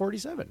Wisconsin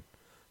 47.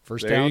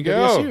 First There down you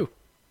go. WSU.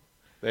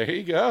 There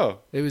you go.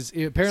 It was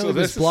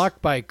this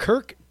blocked by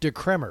Kirk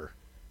DeKremer.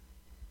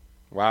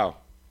 Wow.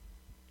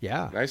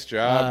 Yeah. Nice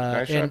job.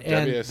 Nice job,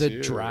 and WSU. the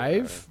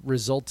drive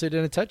resulted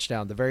in a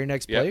touchdown. The very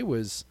next play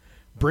was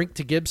Brink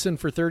to Gibson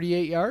for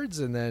 38 yards,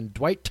 and then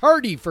Dwight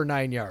Tardy for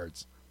 9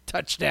 yards.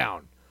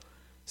 Touchdown.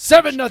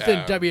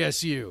 7-0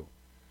 WSU.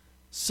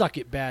 Suck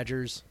it,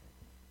 Badgers.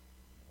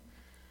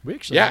 We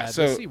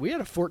actually we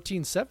had a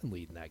 14-7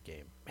 lead in that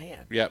game.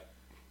 Man. Yep.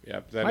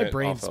 Then My it all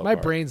brain's fell my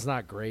apart. brain's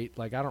not great.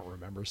 Like, I don't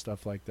remember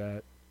stuff like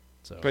that.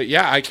 So But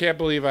yeah, I can't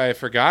believe I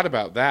forgot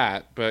about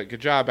that. But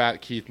good job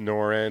at Keith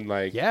Noren.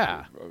 Like,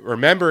 Yeah.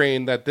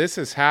 remembering that this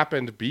has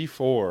happened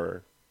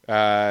before.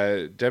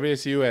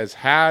 WSU has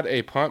had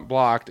a punt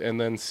blocked and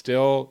then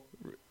still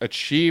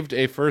achieved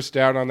a first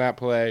down on that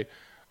play.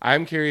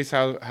 I'm curious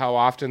how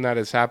often that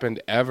has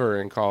happened ever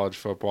in college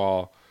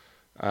football.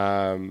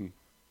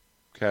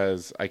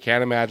 Because I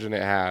can't imagine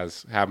it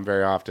has happened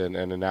very often.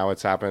 And now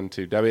it's happened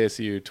to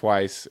WSU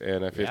twice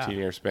in a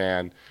 15-year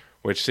span,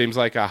 which seems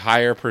like a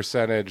higher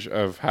percentage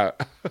of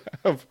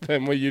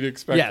than what you'd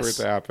expect for it Yes.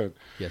 to happen.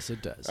 yes,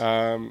 it does.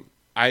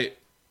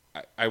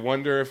 I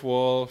wonder if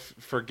we'll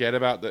forget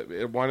about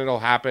that. One, it'll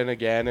happen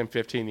again in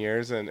 15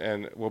 years,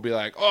 and we'll be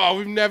like, oh,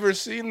 we've never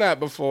seen that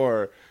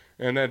before.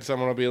 And then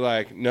someone will be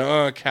like,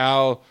 no,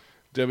 Cal,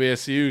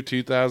 WSU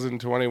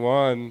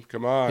 2021,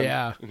 come on.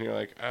 Yeah. And you're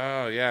like,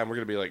 oh, yeah, and we're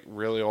going to be like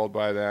really old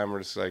by then. We're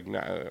just like,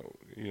 no,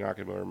 you're not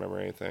going to remember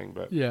anything.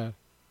 But Yeah.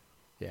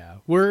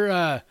 We're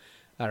I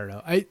don't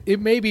know. It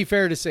may be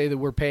fair to say that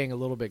we're paying a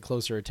little bit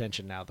closer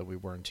attention now than we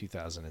were in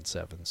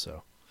 2007.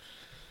 So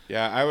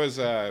yeah, I was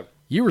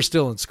you were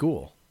still in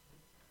school.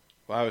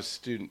 I was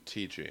student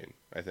teaching,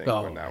 I think,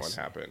 Oh, when that I one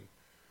see. happened.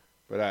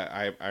 But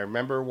I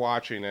remember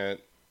watching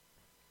it.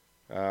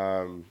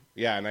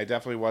 Yeah, and I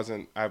definitely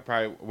wasn't. I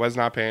probably was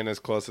not paying as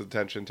close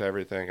attention to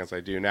everything as I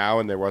do now.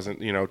 And there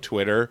wasn't,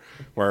 Twitter,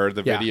 where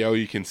the Yeah. video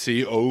you can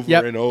see over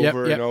Yep, and yep,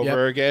 over yep, and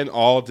over again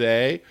all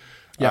day.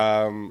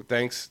 Yep.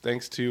 Thanks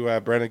to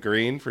Brenna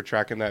Green for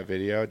tracking that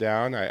video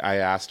down. I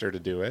asked her to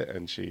do it,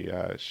 and she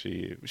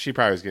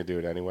probably was going to do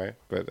it anyway,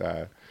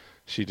 but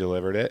she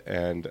delivered it,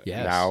 and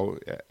Yes. now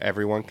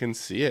everyone can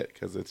see it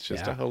because it's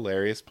just Yeah. a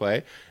hilarious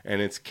play,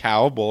 and it's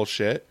Cal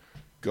bullshit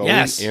going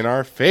Yes. in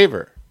our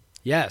favor.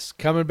 Yes,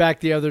 coming back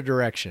the other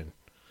direction.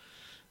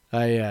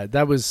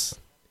 That was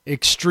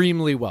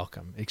extremely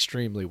welcome.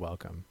 Extremely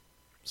welcome.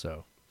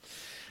 So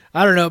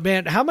I don't know,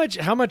 man. How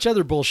much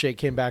other bullshit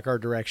came back our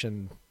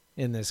direction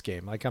in this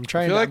game? Like, I'm I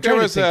trying. feel like I'm there trying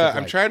to was think of,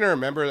 I'm like- trying to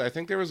remember. I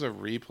think there was a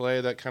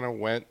replay that kind of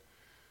went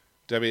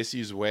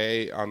WSU's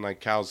way on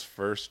like Cal's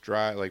first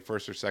drive, like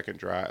first or second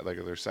drive, like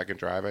their second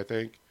drive, I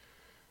think.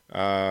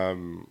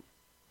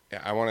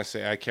 Yeah, I want to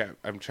say I can't.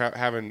 I'm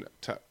having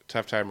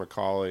tough time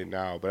recalling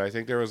now, but I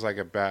think there was like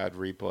a bad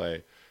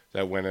replay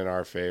that went in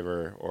our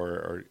favor,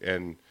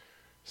 and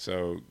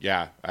so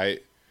yeah, I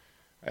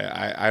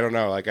don't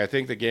know. Like, I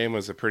think the game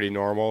was a pretty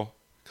normal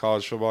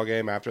college football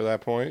game after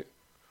that point.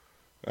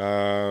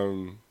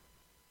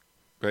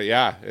 But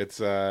yeah, it's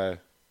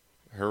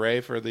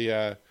hooray for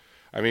the.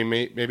 I mean,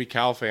 maybe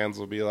Cal fans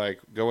will be like,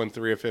 going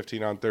 3 of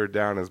 15 on third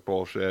down is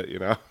bullshit,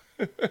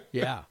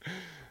 Yeah.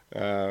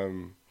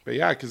 But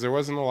yeah, because there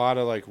wasn't a lot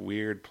of like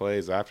weird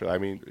plays after that. I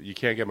mean, you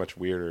can't get much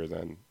weirder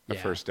than a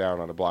Yeah. first down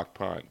on a blocked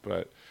punt.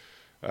 But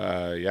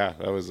yeah,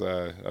 that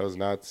was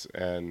nuts.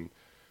 And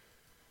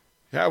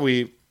yeah,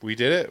 we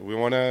did it. We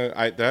want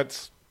to.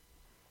 That's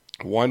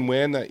one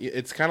win. That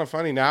it's kind of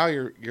funny now.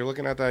 You're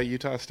looking at that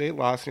Utah State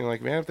loss, and you're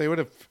like, man, if they would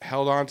have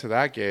held on to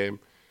that game,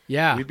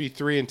 Yeah. you'd be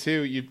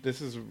 3-2.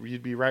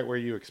 You'd be right where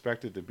you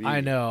expected to be. I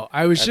know.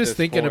 I was at just this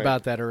thinking point.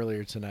 about that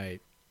earlier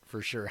tonight,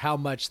 for sure. How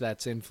much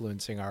that's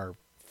influencing our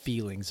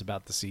feelings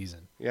about the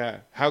season. Yeah,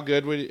 how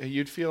good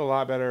you'd feel a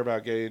lot better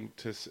about getting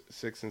to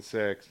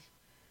 6-6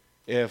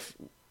 if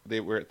they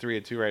were at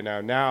 3-2 right now.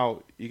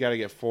 Now you got to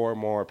get 4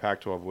 more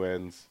Pac-12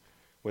 wins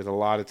with a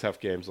lot of tough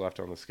games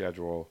left on the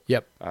schedule.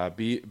 Yep.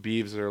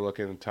 Beavs are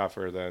looking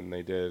tougher than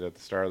they did at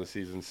the start of the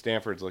season.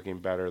 Stanford's looking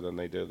better than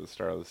they did at the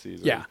start of the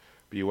season. Yeah.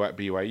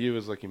 BYU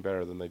is looking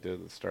better than they did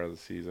at the start of the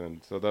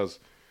season. So those,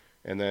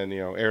 and then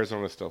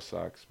Arizona still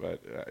sucks,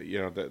 but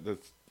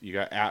that's you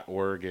got at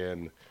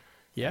Oregon.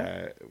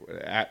 Yeah.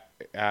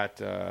 At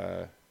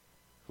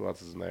who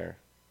else is in there?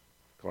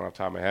 Going off the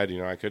top of my head,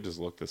 I could just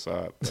look this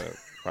up, but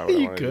why would I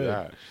You want to do could.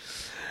 that?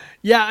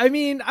 Yeah, I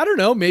mean, I don't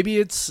know. Maybe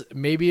it's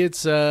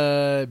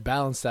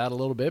balanced out a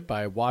little bit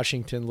by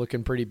Washington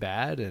looking pretty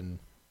bad, and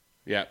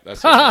Yeah,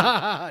 that's what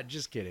I mean.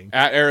 just kidding.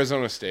 At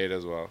Arizona State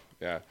as well.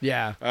 Yeah,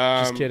 Yeah,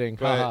 just kidding.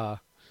 but- Haha.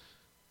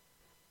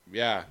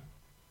 yeah.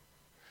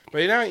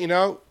 But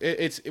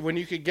it's when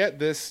you could get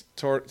this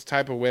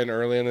type of win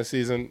early in the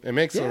season, it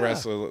makes the Yeah.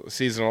 rest of the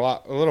season a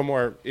little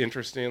more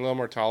interesting, a little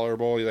more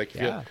tolerable. You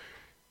Yeah.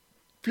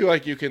 feel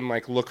like you can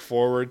like look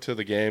forward to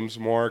the games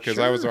more because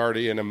I was Sure.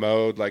 already in a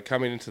mode like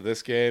coming into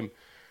this game,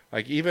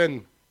 like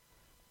even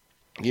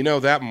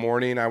that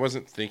morning I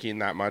wasn't thinking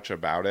that much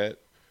about it.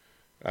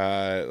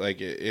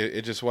 Like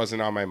it just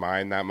wasn't on my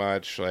mind that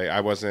much. Like I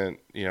wasn't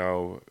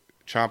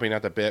chomping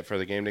at the bit for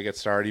the game to get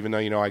started, even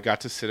though I got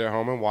to sit at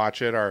home and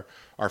watch it. Our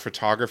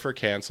photographer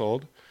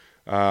canceled,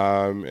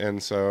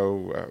 and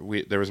so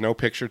there was no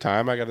picture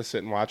time. I got to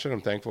sit and watch it.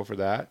 I'm thankful for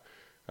that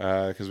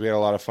because we had a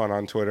lot of fun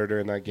on Twitter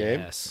during that game.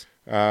 Yes.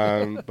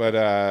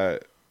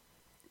 But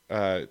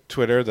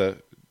Twitter,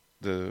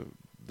 the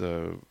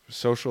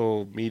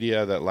social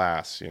media that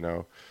lasts,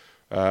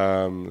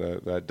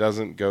 that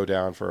doesn't go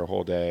down for a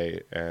whole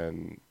day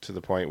and to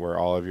the point where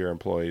all of your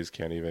employees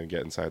can't even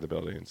get inside the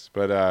buildings.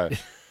 But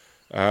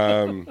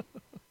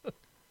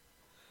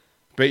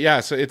but yeah,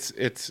 so it's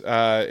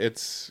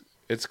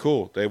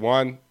cool. They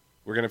won.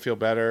 We're gonna feel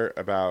better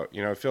about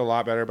feel a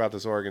lot better about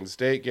this Oregon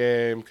State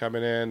game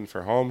coming in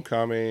for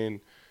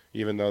homecoming,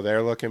 even though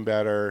they're looking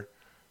better.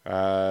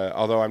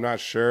 Although I'm not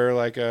sure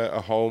like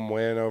a home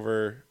win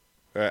over.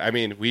 I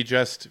mean, we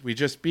just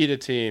beat a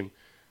team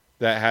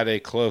that had a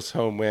close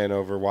home win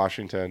over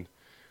Washington.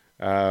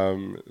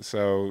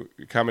 So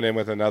coming in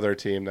with another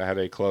team that had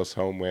a close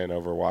home win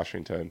over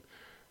Washington.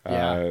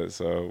 Yeah.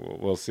 So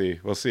we'll see.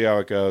 We'll see how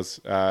it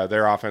goes.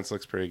 Their offense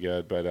looks pretty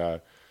good,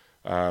 but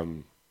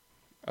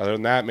other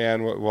than that,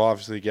 man, we'll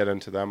obviously get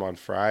into them on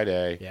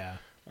Friday. Yeah.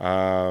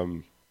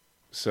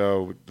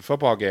 So the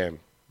football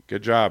game,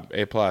 good job,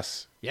 A+.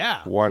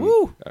 Yeah. One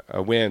Woo!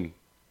 a win.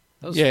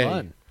 That was Yay.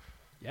 fun.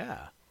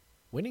 Yeah.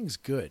 Winning's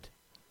good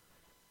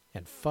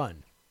and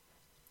fun.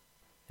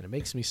 And it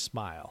makes me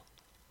smile.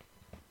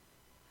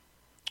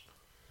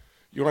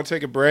 You want to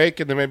take a break,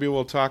 and then maybe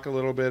we'll talk a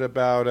little bit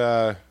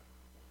about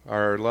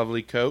our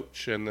lovely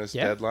coach and this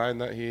Yeah. deadline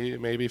that he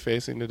may be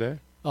facing today?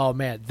 Oh,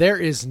 man, there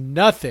is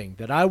nothing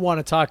that I want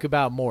to talk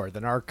about more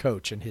than our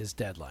coach and his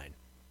deadline.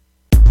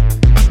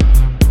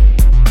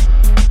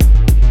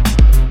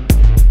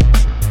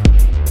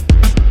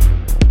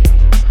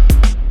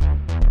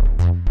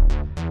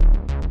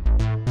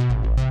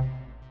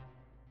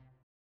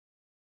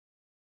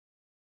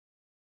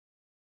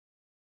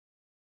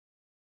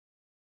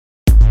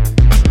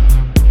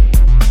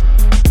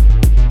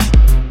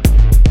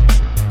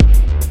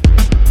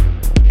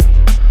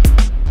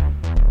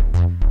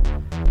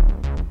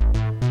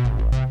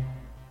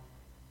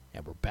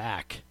 And we're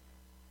back.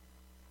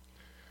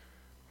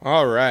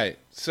 All right.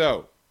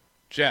 So,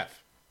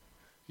 Jeff,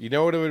 you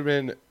know what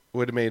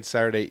would have made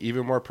Saturday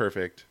even more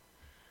perfect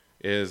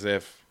is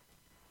if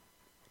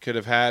could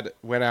have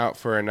went out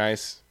for a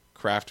nice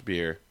craft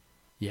beer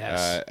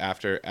Yes.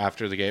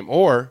 after the game,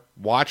 or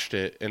watched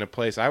it in a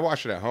place. I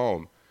watched it at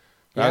home.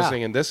 I was Yeah.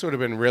 thinking this would have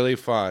been really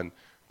fun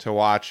to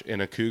watch in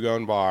a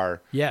Coug-owned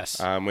bar. Yes.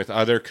 With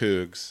other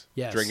Cougs,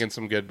 Yes. drinking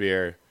some good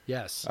beer.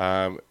 Yes.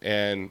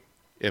 And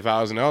if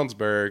I was in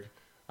Ellensburg,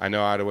 I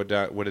know I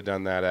would have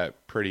done that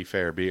at Pretty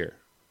Fair Beer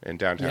in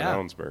downtown Yeah.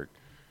 Ellensburg.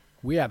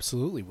 We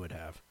absolutely would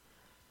have.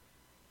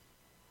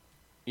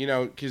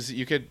 Because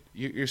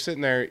you're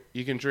sitting there,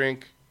 you can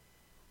drink.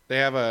 They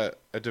have a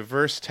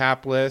diverse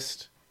tap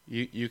list.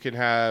 You can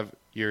have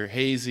your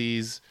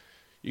hazies,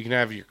 you can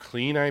have your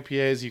clean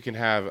IPAs, you can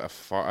have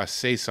a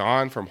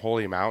saison from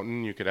Holy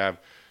Mountain, you could have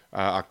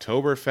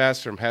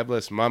Oktoberfest from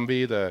Headless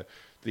Mumby,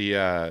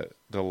 the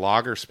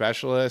lager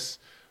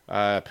specialist,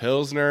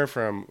 Pilsner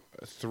from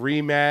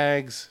Three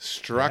Mags,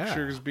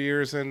 Structures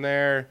beers in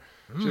there,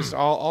 just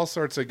all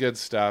sorts of good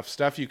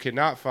stuff you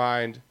cannot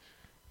find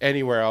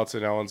anywhere else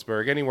in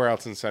Ellensburg, anywhere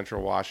else in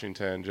Central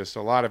Washington. Just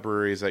a lot of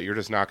breweries that you're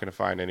just not going to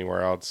find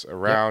anywhere else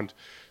around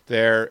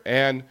there.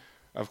 And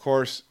of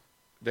course,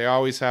 they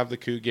always have the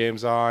Coug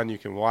games on. You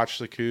can watch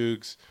the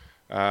Cougs.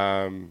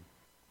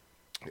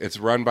 It's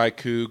run by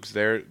Cougs.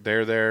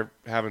 They're there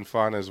having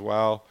fun as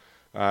well.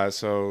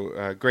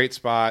 So great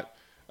spot.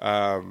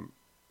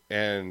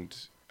 And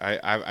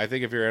I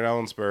think if you're in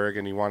Ellensburg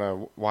and you want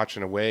to watch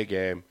an away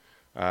game,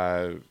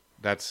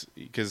 that's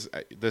because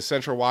the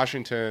Central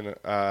Washington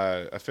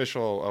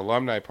official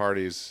alumni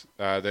parties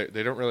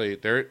they don't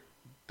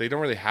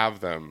really have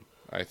them,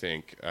 I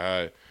think.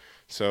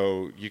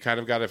 So you kind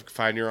of got to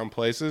find your own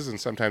places,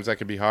 and sometimes that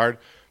can be hard.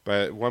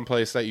 But one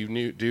place that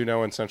you do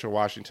know in Central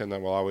Washington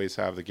that will always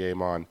have the game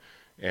on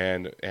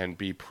and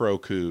be pro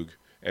Coug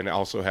and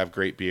also have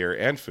great beer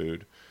and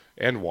food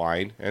and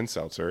wine and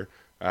seltzer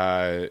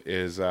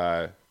is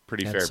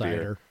Pretty And Fair cider.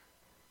 Beer.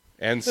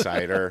 And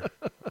cider.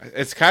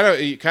 It's kind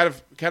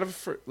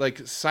of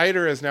like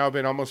cider has now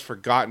been almost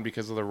forgotten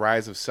because of the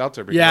rise of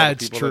seltzer. Because Yeah, all the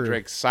it's people true. that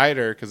drank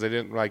cider because they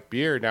didn't like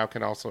beer now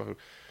can also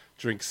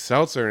drink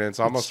seltzer, and it's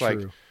almost like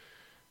true.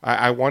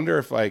 I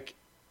wonder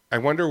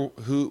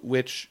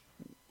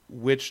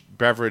which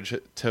beverage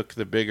took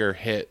the bigger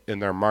hit in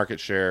their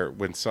market share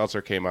when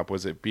seltzer came up.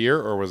 Was it beer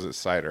or was it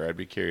cider? I'd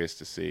be curious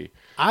to see.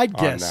 I'd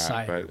on guess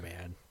that, cider, but-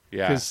 man.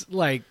 Yeah. Because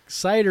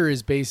cider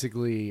is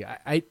basically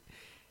I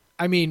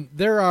mean,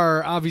 there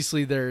are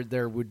obviously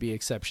there would be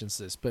exceptions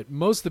to this, but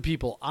most of the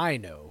people I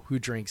know who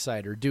drink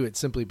cider do it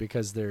simply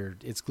because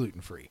it's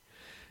gluten free,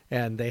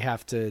 and they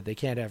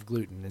can't have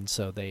gluten, and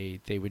so they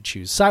would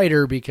choose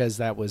cider because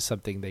that was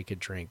something they could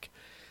drink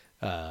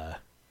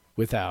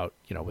without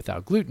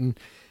gluten.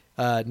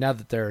 Now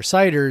that there are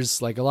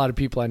ciders, like a lot of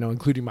people I know,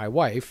 including my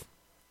wife,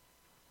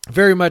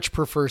 very much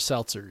prefer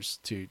seltzers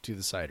to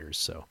the ciders.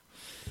 So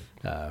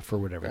for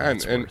whatever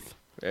that's worth.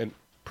 And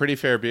Pretty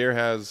Fair Beer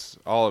has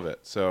all of it.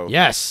 So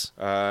Yes.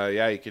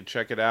 you can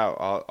check it out.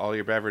 All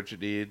your beverage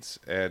needs,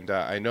 and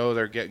I know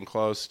they're getting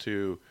close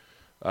to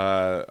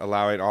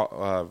allowing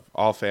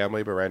all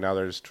family, but right now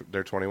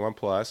they're 21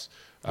 plus.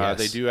 Yes.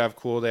 They do have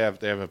cool. They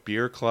have a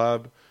beer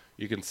club.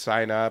 You can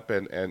sign up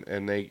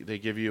and they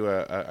give you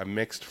a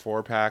mixed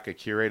 4-pack, a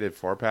curated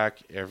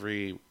 4-pack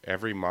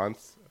every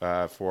month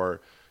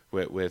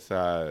with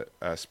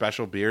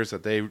special beers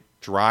that they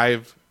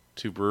drive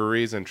to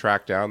breweries and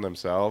track down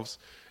themselves.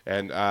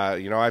 And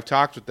I've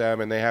talked with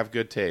them and they have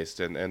good taste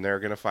and they're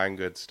gonna find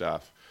good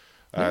stuff.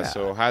 Yeah.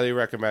 So highly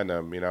recommend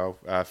them.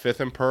 Fifth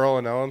and Pearl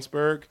in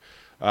Ellensburg.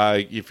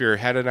 If you're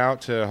heading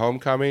out to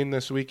homecoming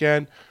this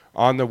weekend,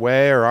 on the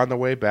way or on the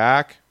way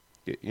back,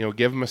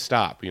 give them a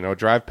stop.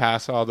 Drive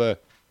past all the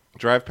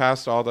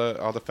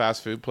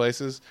fast food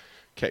places,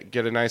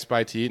 get a nice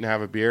bite to eat and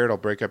have a beer. It'll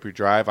break up your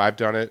drive. I've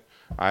done it.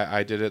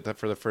 I did it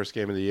for the first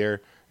game of the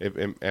year,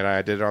 and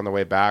I did it on the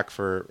way back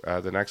for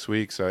the next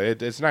week. So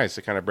it's nice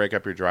to kind of break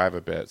up your drive a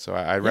bit. So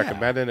I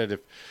recommend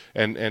it.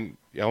 And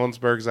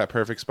Ellensburg is that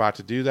perfect spot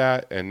to do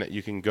that. And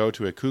you can go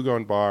to a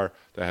Kugon bar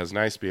that has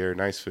nice beer,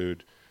 nice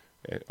food,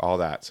 all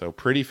that. So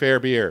Pretty Fair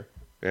Beer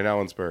in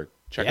Ellensburg.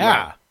 Check it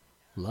out.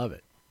 Love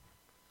it.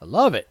 I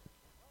love it.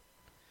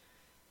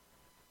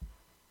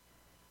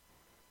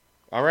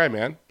 All right,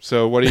 man.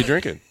 So what are you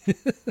drinking?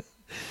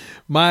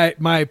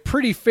 My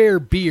Pretty Fair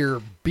beer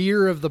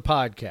of the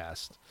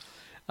podcast.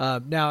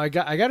 Now I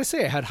got to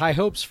say I had high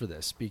hopes for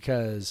this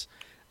because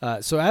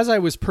so as I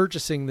was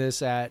purchasing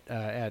this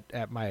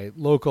at my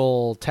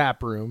local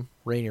tap room,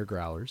 Rainier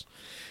Growlers,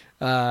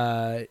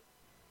 there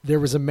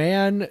was a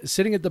man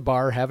sitting at the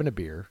bar having a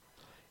beer,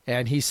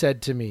 and he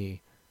said to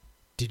me,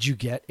 "Did you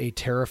get a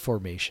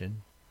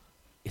Terraformation?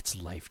 It's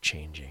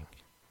life-changing."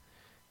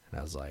 And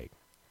I was like,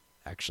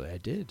 "Actually, I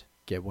did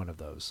get one of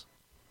those.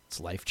 It's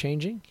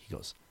life-changing?" He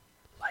goes,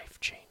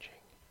 "Life-changing."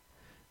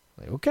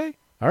 Like, okay.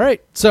 All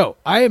right. So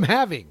I am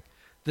having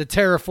the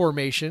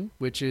Terraformation,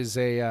 which is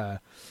a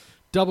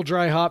double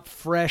dry hop,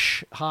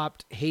 fresh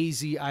hopped,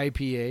 hazy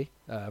IPA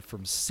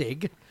from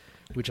SIG,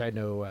 which I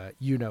know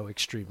you know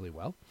extremely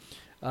well.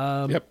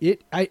 Yep.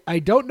 I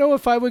don't know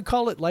if I would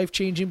call it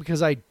life-changing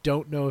because I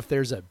don't know if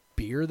there's a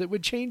beer that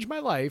would change my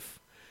life,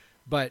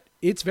 but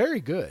it's very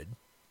good.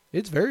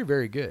 It's very,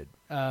 very good.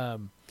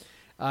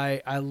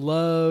 I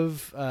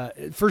love,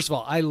 first of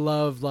all, I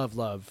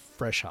love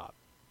fresh hop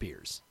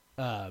beers,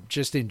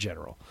 just in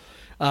general.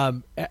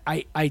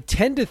 I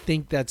tend to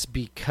think that's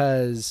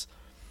because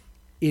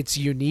it's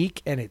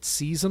unique and it's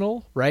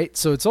seasonal, right?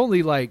 So it's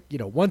only like,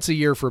 once a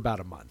year for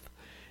about a month.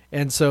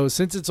 And so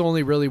since it's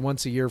only really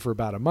once a year for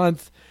about a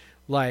month,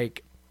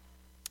 like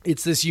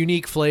it's this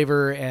unique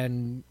flavor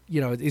and,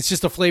 it's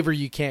just a flavor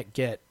you can't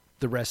get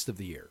the rest of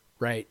the year.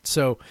 Right.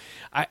 So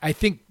I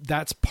think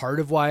that's part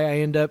of why I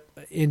end up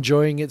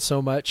enjoying it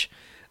so much.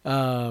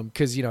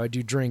 Cause I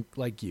do drink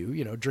like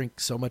drink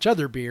so much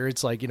other beer.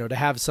 It's like, to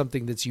have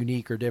something that's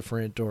unique or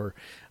different or,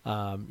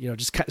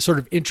 just sort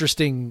of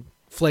interesting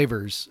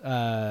flavors,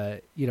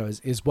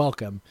 is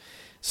welcome.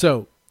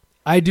 So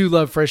I do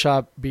love fresh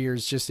hop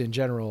beers just in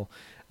general.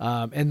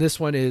 And this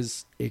one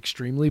is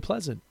extremely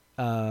pleasant.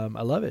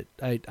 I love it.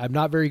 I'm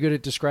not very good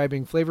at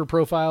describing flavor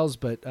profiles,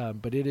 but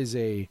it is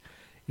a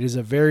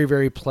very,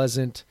 very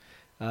pleasant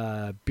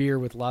beer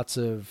with lots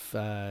of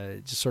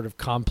just sort of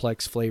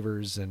complex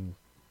flavors. And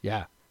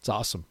yeah, it's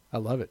awesome. I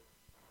love it.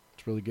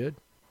 It's really good.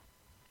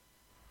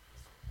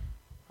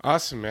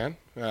 Awesome, man.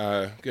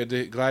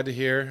 Glad to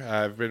hear.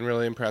 I've been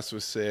really impressed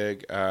with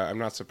SIG. I'm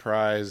not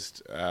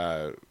surprised.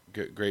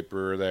 Great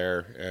brewer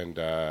there, and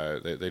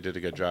they did a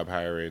good job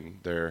hiring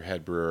their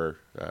head brewer,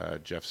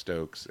 Jeff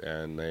Stokes,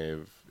 and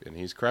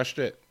he's crushed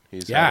it.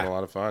 He's having a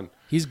lot of fun.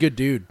 He's a good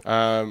dude.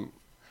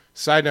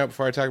 Side note,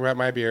 before I talk about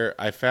my beer,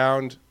 I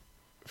found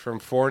from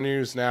 4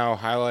 News Now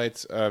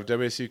highlights of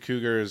WSU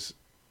Cougars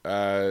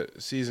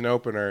season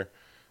opener.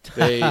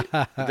 They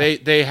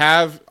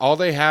have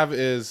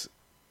is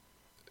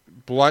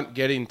Blunt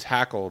getting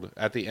tackled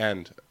at the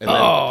end and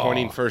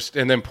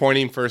then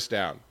pointing first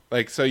down.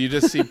 Like, so you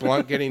just see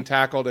Blunt getting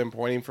tackled and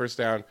pointing first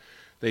down.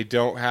 They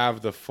don't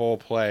have the full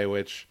play,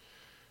 which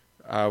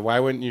why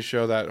wouldn't you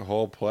show that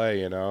whole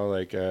play?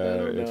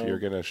 If you're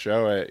gonna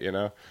show it,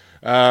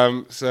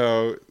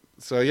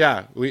 So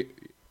yeah,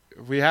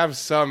 we have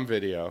some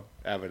video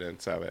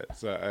evidence of it.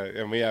 So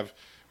and we have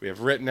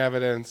written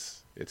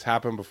evidence. It's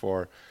happened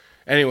before.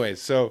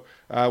 Anyways, so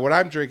what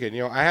I'm drinking,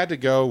 I had to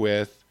go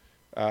with.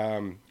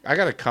 I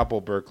got a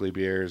couple Berkeley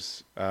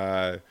beers.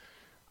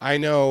 I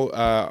know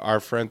our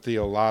friend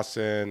Theo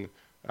Lawson.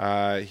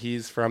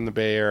 He's from the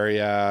Bay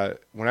Area.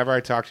 Whenever I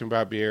talk to him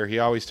about beer, he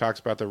always talks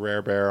about the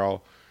Rare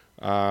Barrel.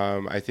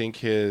 I think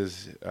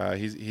he's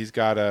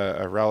got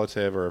a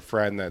relative or a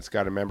friend that's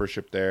got a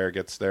membership there,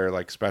 gets their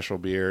like special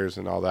beers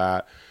and all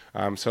that.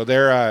 So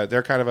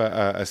they're kind of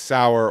a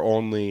sour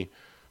only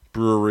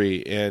brewery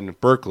in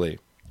Berkeley,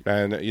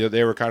 and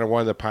they were kind of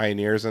one of the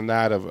pioneers in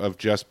that of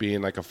just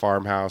being like a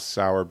farmhouse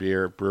sour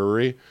beer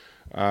brewery.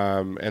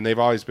 And they've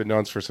always been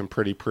known for some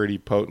pretty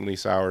potently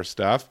sour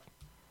stuff.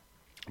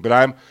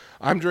 But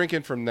I'm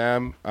drinking from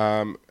them.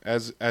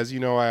 As you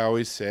know, I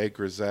always say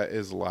Grisette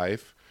is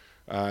life.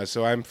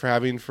 So I'm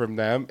having from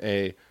them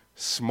a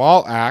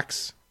Small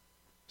Axe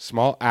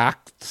Small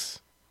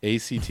Acts,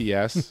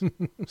 ACTS,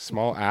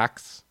 Small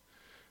Acts,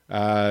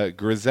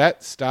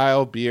 Grisette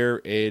style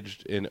beer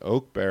aged in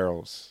oak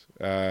barrels.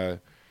 And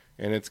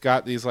it's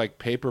got these like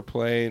paper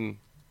plane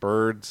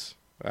birds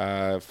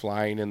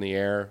flying in the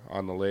air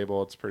on the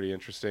label. It's pretty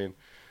interesting.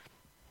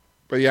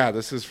 But yeah,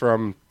 this is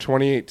from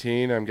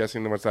 2018. I'm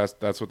guessing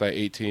that's what that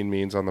 18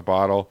 means on the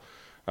bottle.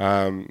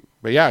 But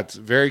yeah, it's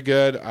very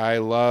good. I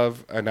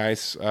love a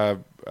nice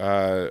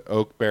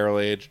oak barrel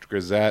aged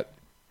Grisette.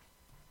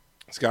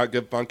 It's got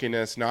good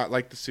funkiness, not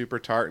like the super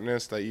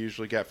tartness that you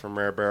usually get from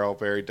Rare Barrel.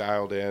 Very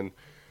dialed in,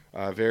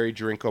 very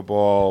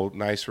drinkable,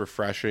 nice,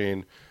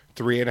 refreshing.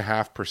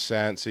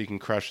 3.5%, so you can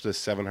crush this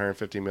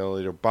 750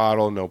 milliliter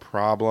bottle, no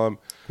problem.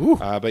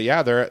 But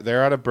yeah,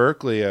 they're out of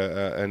Berkeley,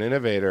 an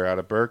innovator out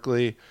of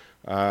Berkeley.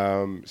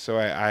 So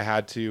I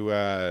had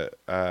to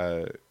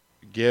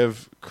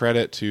give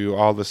credit to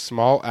all the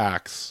small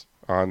acts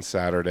on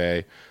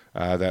Saturday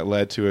that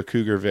led to a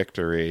Cougar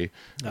victory,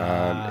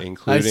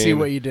 including. I see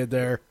what you did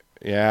there.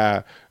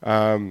 Yeah.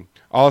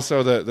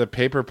 Also, the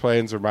paper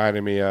planes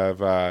reminded me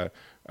of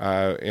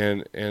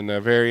in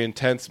a very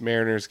intense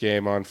Mariners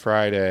game on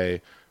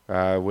Friday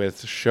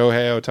with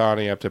Shohei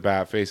Ohtani up to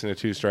bat facing a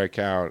 2-strike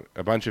count.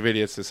 A bunch of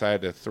idiots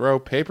decided to throw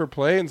paper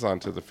planes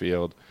onto the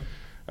field.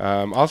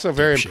 Also,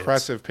 very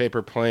impressive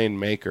paper plane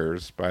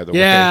makers, by the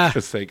way.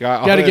 Because they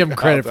got to give them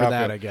credit for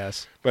that, I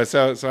guess. But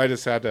so I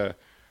just had to.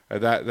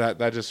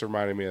 That just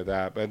reminded me of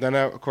that. But then,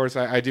 of course,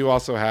 I do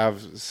also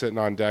have sitting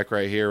on deck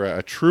right here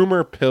a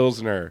Trumer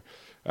Pilsner,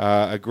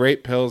 a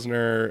great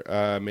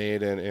Pilsner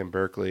made in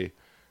Berkeley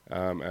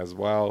as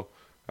well.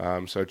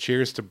 So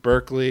cheers to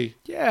Berkeley.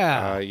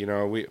 Yeah.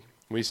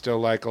 We still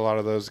like a lot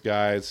of those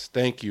guys.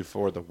 Thank you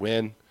for the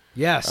win.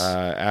 Yes.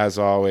 As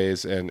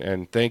always.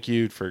 And thank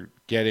you for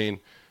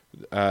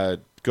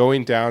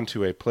going down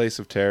to a place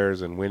of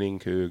terrors and winning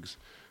Cougs.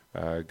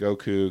 Go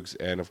Cougs.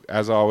 And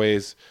as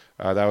always,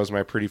 that was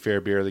my Pretty Fair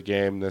Beer of the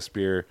Game. This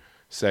beer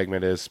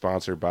segment is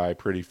sponsored by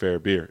Pretty Fair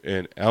Beer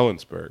in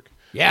Ellensburg.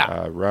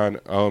 Yeah.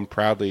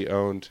 Proudly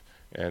owned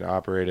and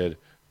operated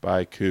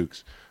by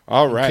Cougs.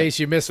 All right. In case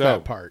you missed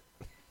that part.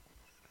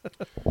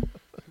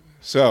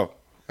 So,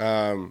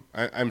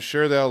 I'm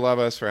sure they'll love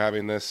us for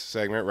having this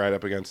segment right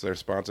up against their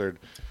sponsored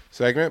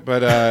segment,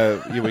 but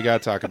we got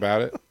to talk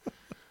about it.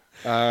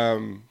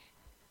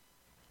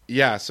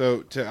 Yeah,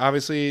 so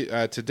obviously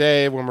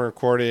today when we're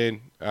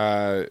recording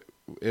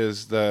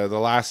is the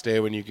last day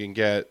when you can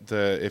get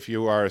if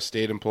you are a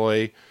state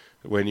employee,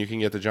 when you can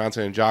get the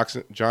Johnson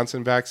 &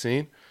 Johnson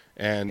vaccine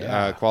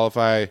and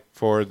qualify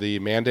for the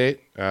mandate,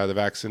 the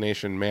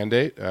vaccination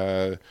mandate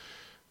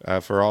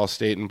for all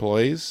state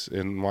employees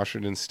in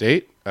Washington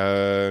State.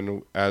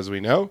 And as we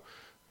know,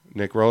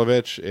 Nick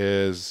Rolovich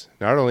is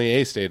not only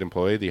a state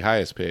employee, the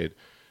highest paid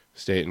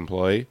state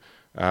employee.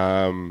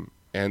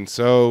 And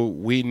so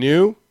we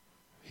knew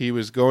he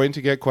was going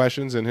to get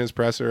questions in his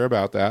presser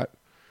about that.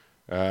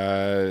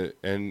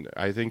 And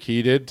I think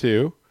he did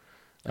too.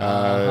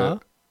 And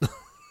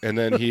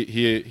then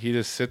he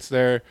just sits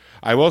there.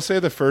 I will say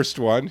the first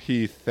one,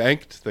 he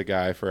thanked the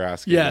guy for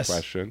asking the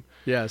question.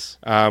 Yes.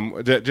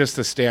 Just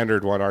the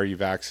standard one, are you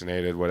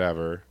vaccinated,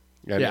 whatever.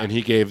 And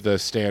he gave the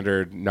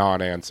standard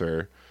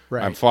non-answer.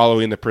 Right. I'm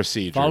following the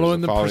procedures.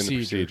 Following the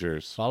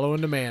procedures.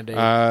 Following the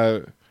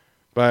mandate.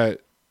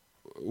 But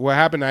what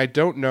happened, I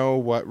don't know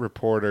what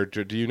reporter.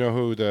 Do you know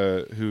who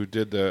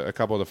did a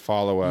couple of the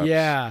follow-ups?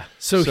 Yeah.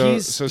 So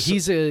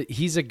he's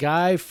a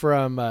guy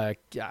from I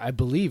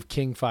believe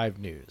King 5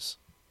 News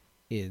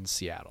in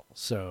Seattle.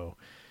 So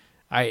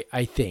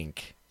I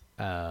think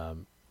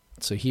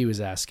so he was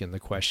asking the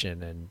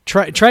question and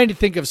trying to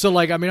think of, so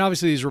like, I mean,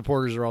 obviously these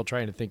reporters are all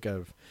trying to think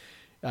of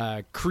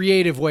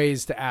creative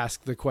ways to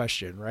ask the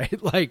question,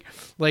 right?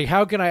 Like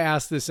how can I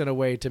ask this in a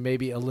way to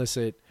maybe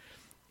elicit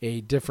a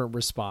different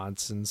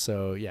response? And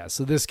so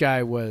so this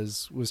guy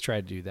was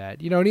trying to do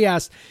that, and he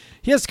asked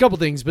a couple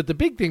things, but the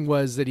big thing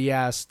was that he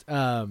asked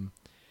should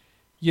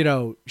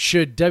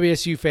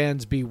WSU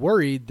fans be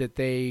worried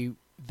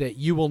that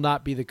you will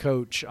not be the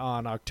coach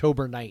on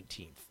October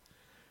 19th,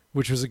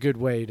 which was a good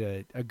way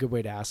to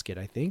ask it,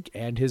 I think.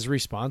 And his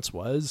response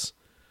was,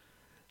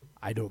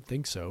 I don't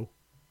think so.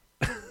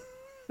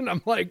 And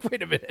I'm like,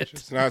 wait a minute.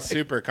 It's not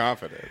super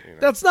confident.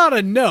 That's not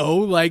a no.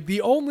 Like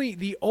the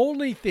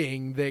only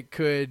thing that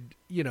could,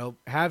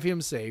 have him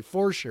say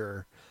for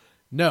sure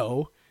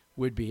no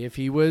would be if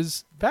he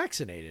was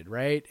vaccinated,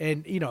 right?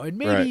 And and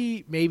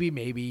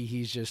maybe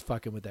he's just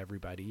fucking with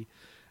everybody.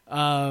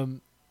 I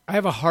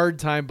have a hard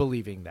time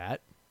believing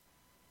that.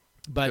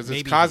 But because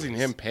it's causing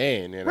him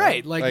pain,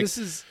 right? Like this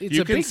is, it's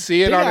you a can big,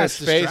 see it on his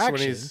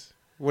face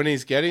when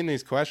he's getting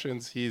these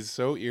questions. He's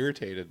so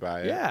irritated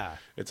by it. Yeah,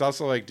 it's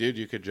also like, dude,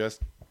 you could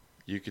just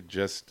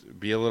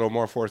be a little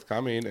more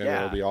forthcoming, and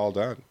it'll be all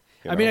done.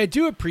 I mean, I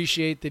do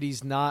appreciate that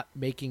he's not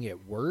making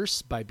it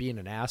worse by being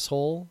an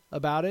asshole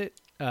about it.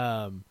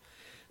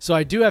 So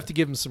I do have to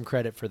give him some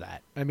credit for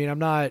that. I mean, I'm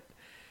not.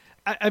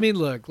 I mean,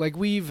 look, like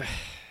we've,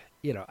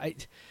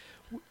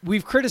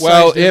 we've criticized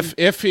Well, him.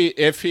 if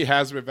he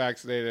has been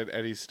vaccinated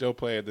and he's still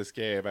playing this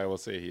game, I will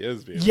say he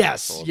is being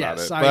Yes, mindful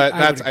yes, about I it. But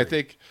would that's agree. I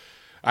think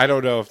I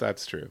don't know if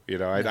that's true. You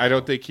know, I No.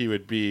 don't think he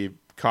would be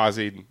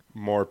causing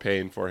more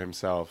pain for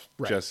himself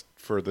Right. just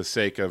for the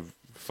sake of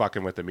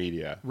fucking with the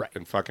media Right.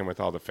 and fucking with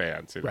all the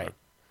fans. You know? Right.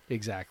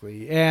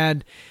 Exactly.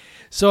 And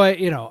so I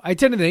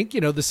tend to think,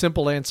 the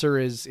simple answer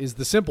is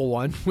the simple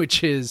one,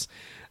 which is,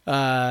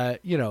 that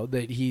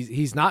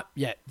he's not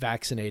yet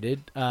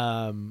vaccinated.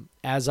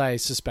 As I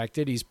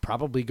suspected, he's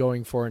probably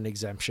going for an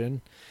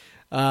exemption.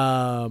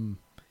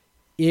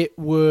 It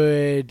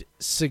would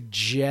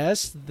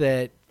suggest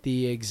that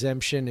the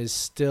exemption is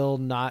still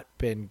not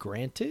been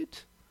granted.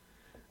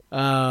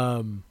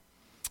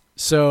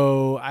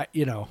 So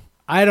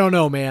I don't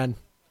know, man.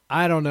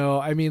 I don't know.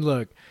 I mean,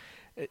 look,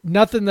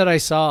 nothing that I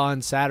saw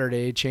on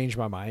Saturday changed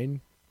my mind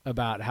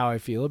about how I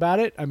feel about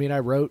it. I mean, I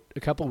wrote a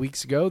couple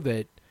weeks ago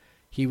that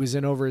he was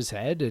in over his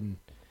head and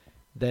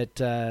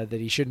that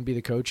he shouldn't be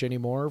the coach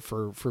anymore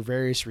for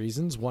various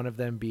reasons. One of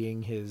them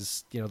being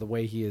his, the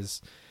way he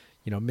has,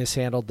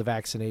 mishandled the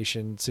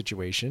vaccination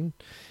situation.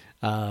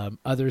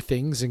 Other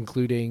things,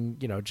 including,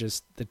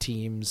 just the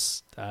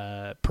team's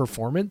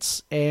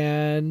performance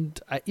and,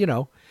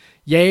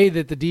 yay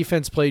that the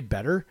defense played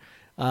better.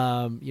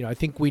 I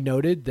think we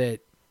noted that,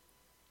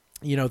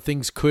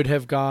 things could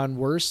have gone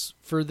worse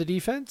for the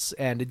defense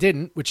and it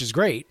didn't, which is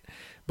great.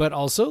 But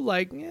also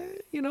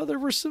there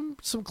were some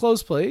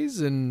close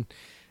plays and,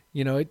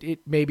 it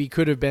maybe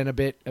could have been a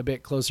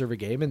bit closer of a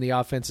game and the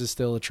offense is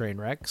still a train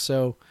wreck.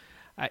 So,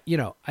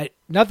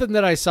 nothing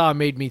that I saw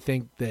made me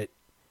think that,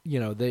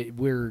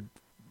 we're,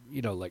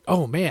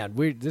 oh man,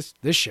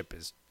 this ship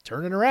is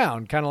turning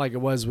around, kind of like it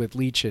was with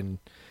Leach in,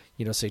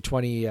 say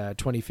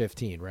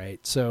 2015. Right.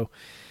 So,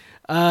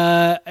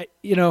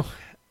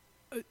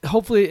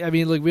 hopefully, I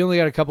mean, we only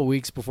got a couple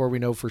weeks before we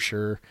know for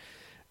sure.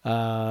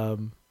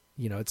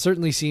 It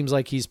certainly seems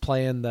like he's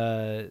playing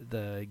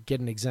the get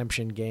an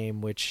exemption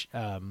game, which,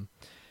 kind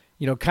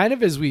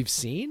of as we've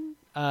seen,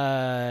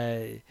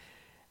 that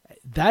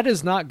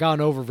has not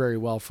gone over very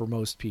well for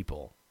most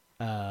people.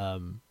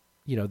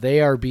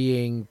 They are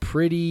being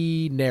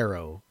pretty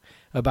narrow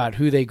about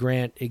who they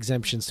grant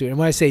exemptions to. And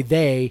when I say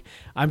they,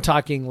 I'm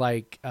talking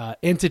like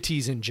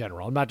entities in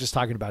general. I'm not just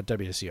talking about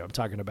WSU. I'm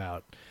talking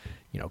about,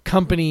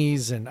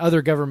 companies and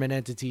other government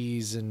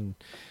entities and,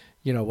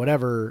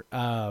 whatever,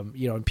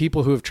 and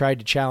people who have tried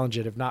to challenge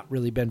it have not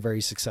really been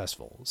very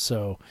successful.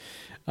 So,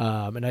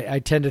 and I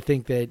tend to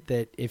think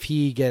that if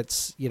he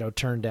gets,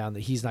 turned down,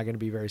 that he's not going to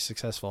be very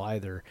successful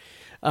either.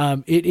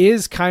 It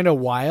is kind of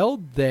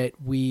wild that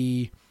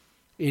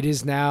it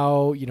is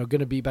now, going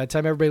to be, by the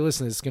time everybody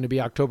listens, it's going to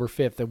be October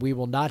 5th, and we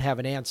will not have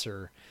an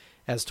answer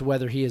as to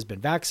whether he has been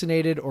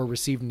vaccinated or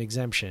received an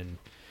exemption,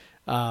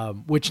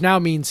 which now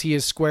means he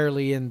is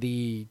squarely in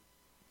the,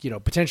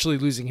 potentially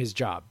losing his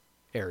job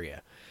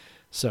area.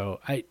 So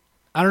I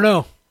don't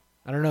know.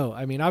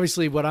 I mean,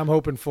 obviously what I'm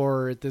hoping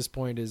for at this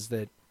point is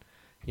that,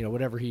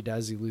 whatever he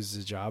does, he loses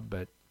his job,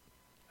 but,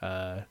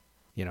 I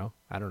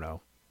don't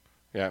know.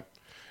 Yeah.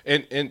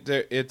 And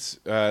it's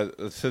so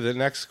the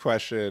next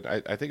question,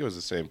 I think it was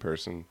the same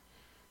person.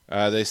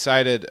 They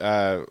cited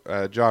John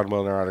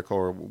Wilner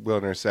article where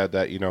Wilner said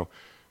that,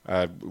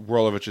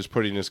 Rolovich is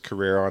putting his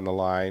career on the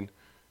line.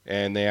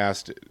 And they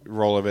asked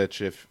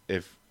Rolovich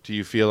if do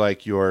you feel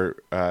like you're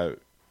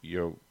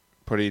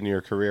putting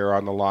your career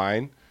on the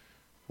line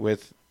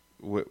with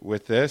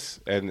this?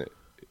 And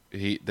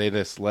they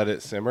just let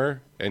it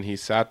simmer, and he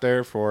sat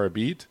there for a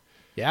beat.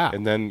 Yeah.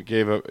 And then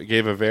gave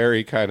a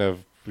very kind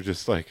of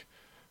just like,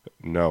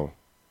 no.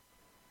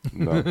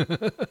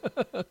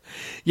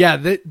 Yeah,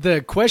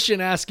 the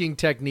question asking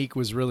technique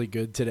was really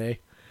good today.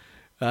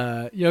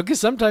 Because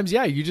sometimes,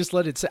 you just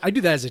let it sit. I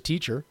do that as a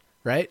teacher,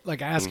 right?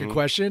 Like I ask a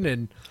question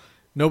and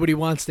nobody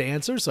wants to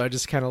answer, so I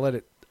just kind of let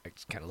it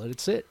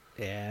sit.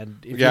 And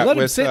if you let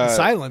him sit in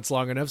silence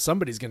long enough,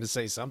 somebody's going to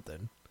say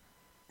something.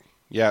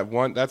 Yeah,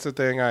 that's the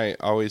thing I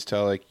always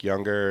tell like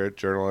younger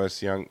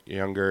journalists,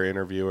 younger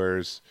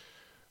interviewers,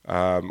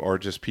 or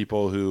just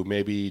people who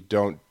maybe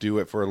don't do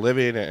it for a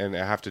living and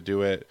have to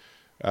do it.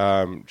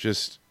 And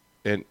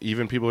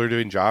even people who are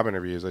doing job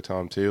interviews, I tell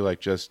them too, like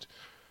just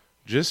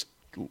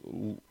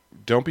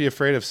don't be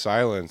afraid of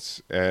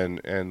silence and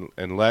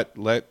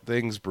let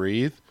things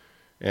breathe.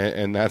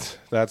 And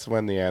that's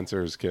when the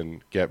answers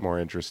can get more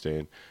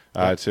interesting.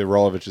 To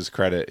Rolovich's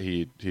credit,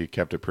 he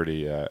kept it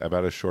pretty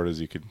about as short as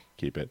you could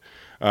keep it.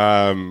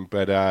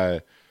 But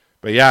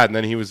yeah, and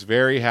then he was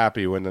very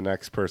happy when the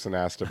next person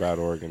asked about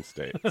Oregon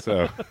State.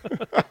 So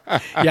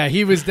Yeah,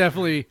 he was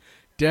definitely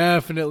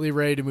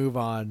ready to move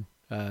on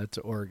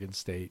to Oregon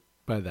State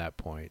by that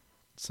point.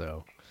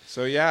 So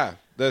yeah,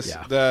 these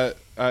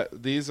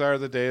are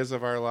the days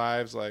of our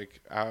lives,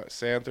 like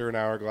sand through an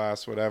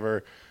hourglass,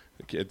 whatever.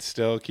 It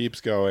still keeps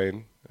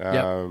going.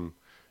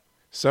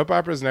 Soap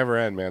operas never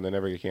end, man. They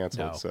never get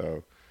canceled. No.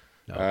 So,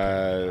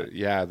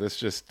 No,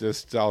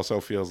 this also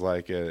feels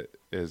like it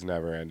is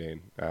never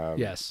ending.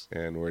 Yes.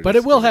 And But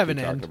just it will gonna have keep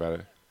an talking end. about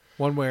it.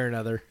 one way or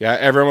another. Yeah,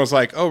 everyone was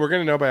like, "Oh, we're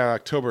gonna know by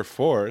October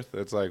 4th."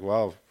 It's like,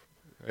 well,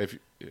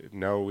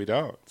 No, we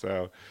don't.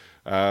 So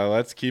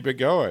let's keep it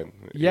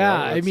going.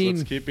 Yeah,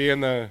 let's keep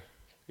being the.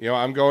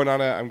 I'm going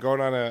on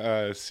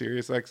a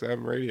Sirius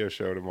XM radio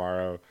show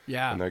tomorrow.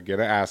 Yeah. And they're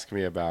gonna ask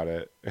me about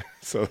it,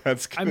 so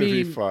that's gonna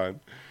be fun.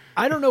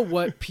 I don't know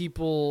what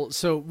people.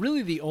 So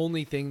really, the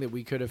only thing that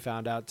we could have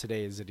found out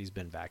today is that he's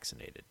been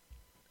vaccinated.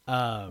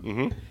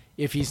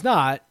 If he's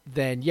not,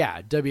 then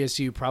yeah,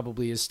 WSU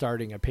probably is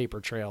starting a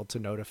paper trail to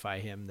notify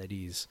him that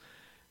he's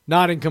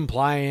not in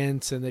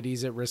compliance and that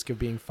he's at risk of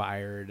being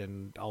fired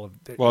and all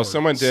of that. Well,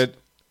 someone did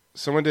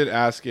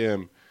ask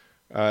him.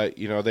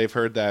 They've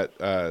heard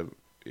that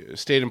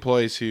state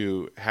employees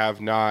who have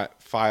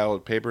not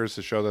filed papers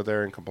to show that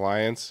they're in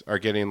compliance are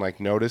getting like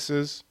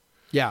notices.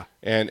 Yeah.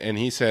 And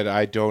he said,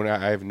 I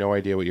have no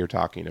idea what you're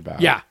talking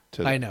about. Yeah,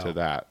 to, I know. To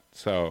that.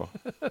 So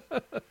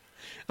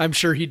I'm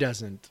sure he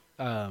doesn't.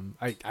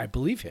 I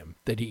believe him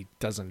that he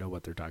doesn't know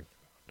what they're talking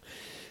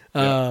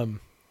about.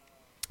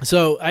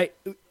 So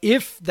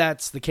if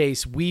that's the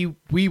case, we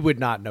would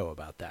not know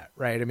about that,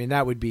 right? I mean,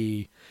 that would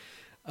be,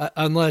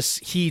 unless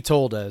he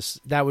told us,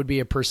 that would be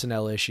a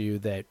personnel issue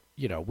that,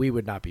 we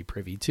would not be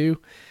privy to.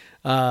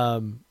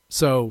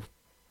 So,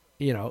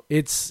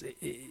 it's,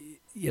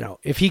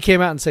 if he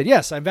came out and said,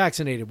 yes, I'm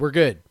vaccinated, we're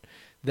good,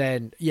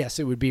 then yes,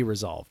 it would be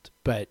resolved.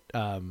 But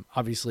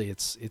obviously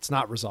it's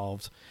not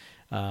resolved.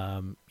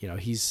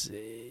 He's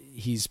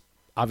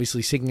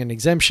obviously seeking an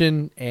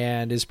exemption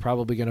and is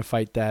probably going to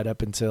fight that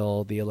up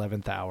until the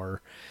 11th hour.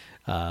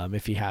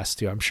 If he has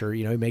to, I'm sure,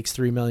 he makes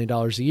 $3 million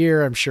a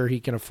year. I'm sure he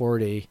can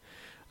afford a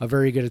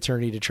very good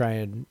attorney to try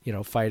and,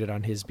 fight it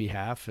on his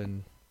behalf.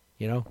 And,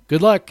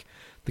 good luck.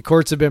 The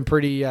courts have been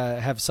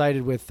have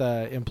sided with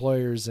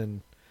employers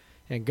and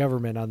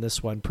government on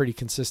this one pretty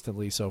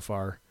consistently so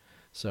far.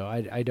 So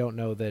I don't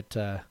know that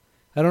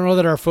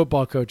our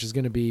football coach is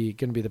going to be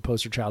the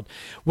poster child.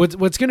 What's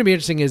going to be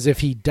interesting is if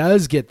he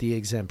does get the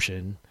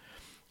exemption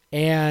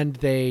and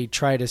they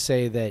try to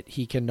say that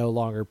he can no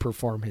longer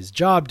perform his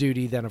job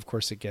duty, then of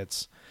course it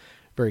gets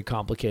very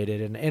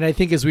complicated. And I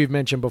think, as we've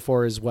mentioned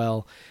before as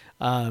well,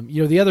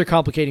 the other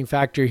complicating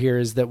factor here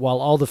is that while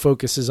all the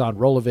focus is on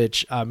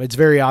Rolovich, it's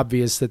very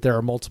obvious that there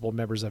are multiple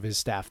members of his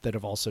staff that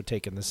have also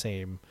taken the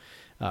same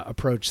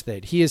approach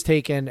that he has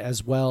taken,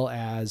 as well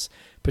as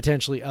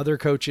potentially other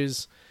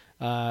coaches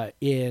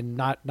in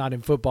not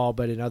in football,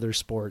 but in other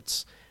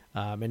sports,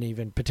 and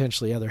even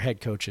potentially other head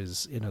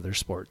coaches in other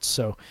sports.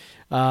 So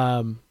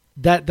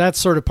that's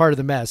sort of part of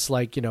the mess.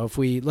 Like, if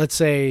let's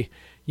say,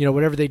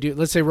 whatever they do,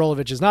 let's say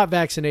Rolovich is not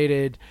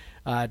vaccinated,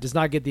 does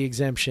not get the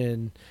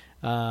exemption,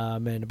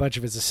 and a bunch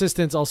of his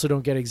assistants also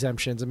don't get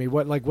exemptions. I mean,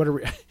 what are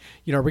we,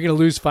 are we going to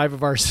lose 5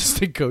 of our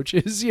assistant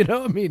coaches?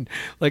 I mean,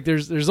 like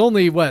there's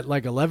only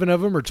 11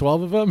 of them or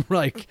 12 of them.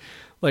 Like,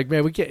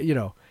 man, we can't,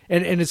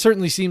 and it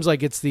certainly seems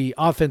like it's the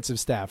offensive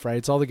staff, right?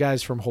 It's all the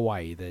guys from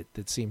Hawaii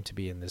that seem to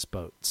be in this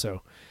boat.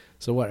 So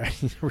what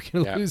we're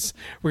going to lose?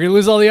 We're going to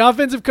lose all the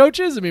offensive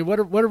coaches. I mean, what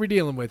are we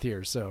dealing with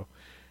here? So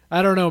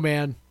I don't know,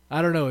 man.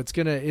 I don't know. I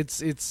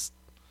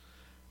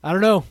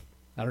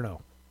don't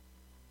know.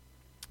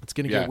 It's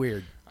going to get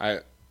weird.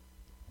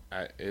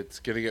 It's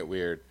going to get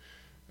weird.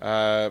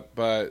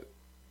 But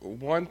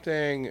one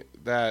thing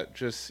that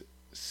just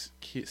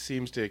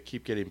seems to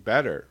keep getting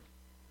better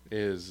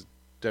is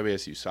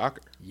WSU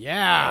soccer.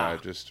 Yeah.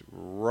 Just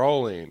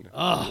rolling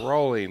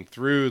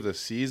through the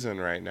season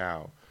right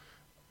now.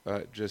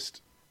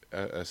 Just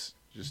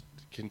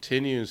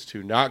continues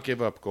to not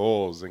give up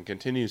goals and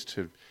continues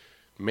to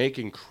make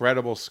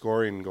incredible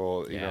scoring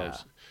goals.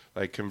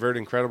 Like convert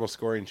incredible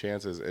scoring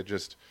chances. It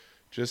just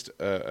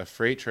a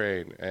freight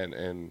train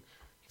and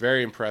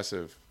very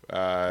impressive.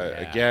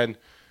 Again,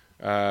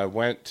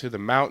 went to the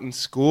mountain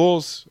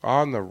schools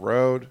on the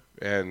road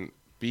and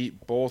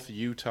beat both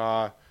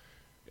Utah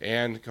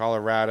and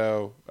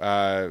Colorado.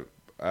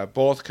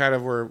 Both kind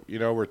of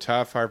were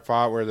tough, hard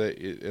fought, where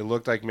it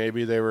looked like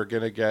maybe they were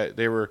going to get,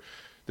 they were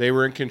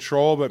in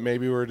control, but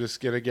maybe we're just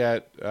going to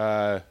get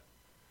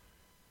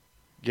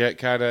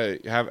kind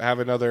of have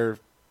another,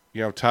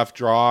 tough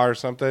draw or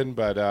something.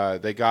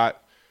 But they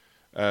got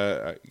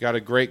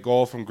a great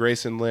goal from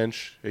Grayson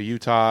Lynch,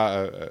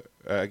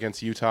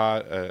 against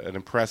Utah, an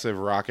impressive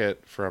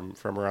rocket from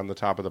around the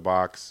top of the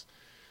box,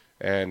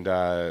 and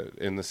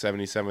in the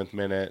 77th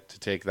minute to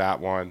take that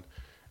one.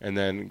 And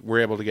then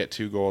we're able to get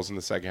 2 goals in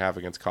the second half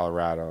against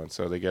Colorado. And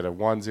so they get a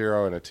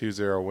 1-0 and a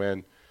 2-0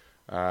 win,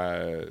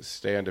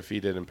 stay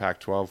undefeated in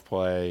Pac-12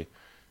 play,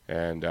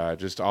 and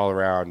just all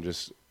around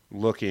just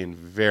looking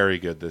very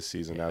good this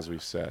season, as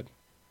we've said.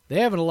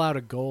 They haven't allowed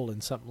a goal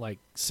in something like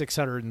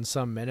 600 and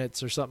some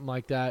minutes or something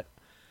like that,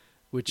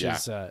 which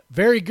is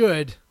very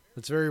good.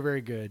 That's very,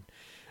 very good.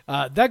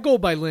 That goal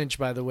by Lynch,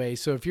 by the way,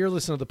 so if you're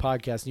listening to the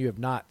podcast and you have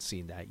not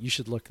seen that, you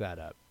should look that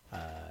up.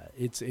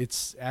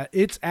 It's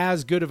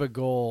as good of a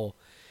goal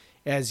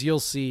as you'll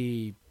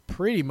see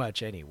pretty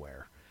much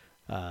anywhere.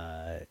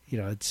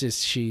 It's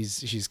just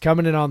she's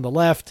coming in on the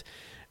left,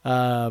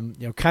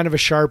 kind of a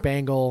sharp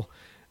angle,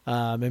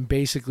 and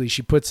basically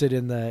she puts it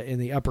in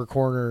the upper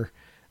corner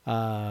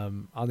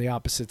on the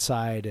opposite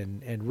side,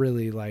 and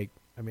really like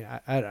I mean,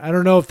 I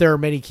don't know if there are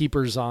many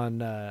keepers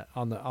on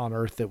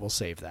Earth that will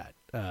save that.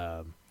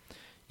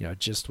 It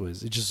just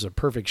was a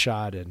perfect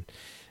shot, and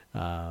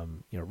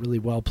really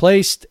well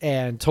placed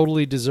and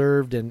totally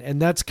deserved,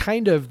 and that's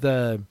kind of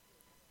the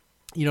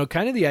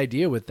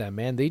idea with them,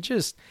 man. They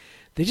just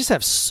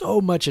have so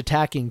much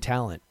attacking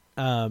talent,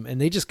 and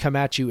they just come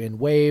at you in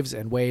waves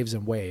and waves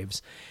and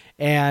waves,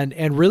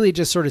 and really it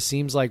just sort of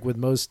seems like with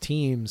most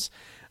teams,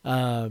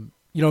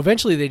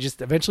 eventually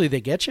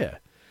they get you.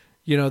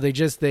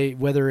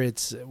 Whether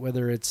it's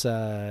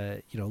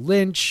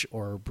Lynch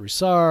or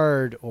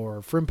Broussard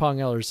or Frimpong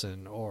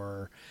Ellerson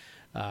or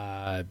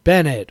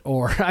Bennett,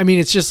 or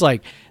it's just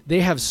like they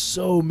have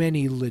so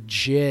many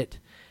legit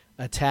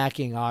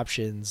attacking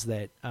options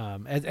that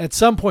at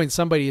some point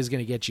somebody is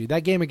going to get you.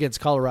 That game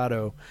against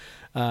Colorado,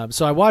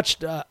 so I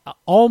watched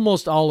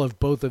almost all of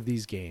both of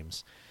these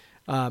games.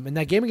 And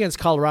that game against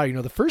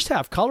Colorado, the first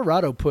half,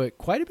 Colorado put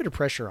quite a bit of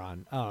pressure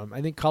on.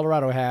 I think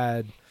Colorado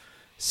had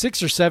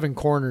 6 or 7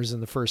 corners in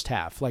the first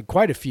half, like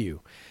quite a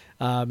few.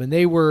 And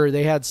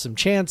they had some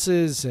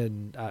chances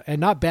and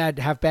not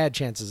bad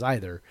chances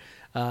either.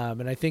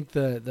 And I think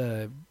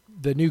the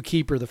new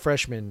keeper, the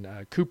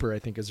freshman, Cooper, I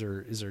think is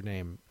her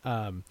name.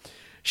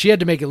 She had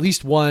to make at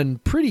least one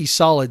pretty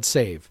solid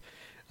save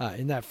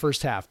in that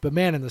first half. But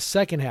man, in the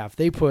second half,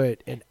 they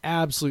put an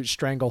absolute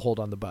stranglehold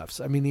on the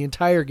Buffs. The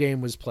entire game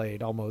was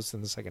played almost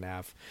in the second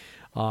half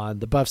on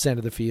the Buffs end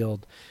of the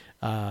field.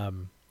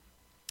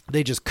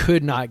 They just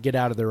could not get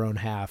out of their own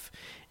half,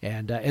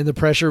 and the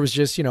pressure was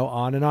just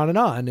on and on and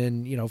on.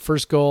 And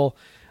first goal,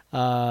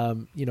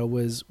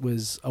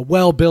 was a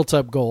well built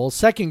up goal.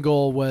 Second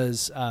goal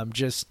was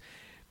just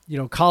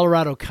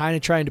Colorado kind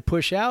of trying to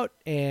push out,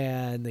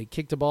 and they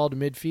kicked the ball to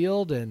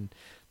midfield, and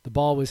the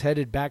ball was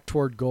headed back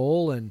toward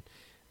goal, and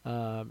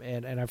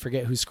I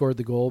forget who scored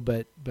the goal,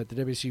 but the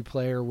WSU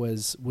player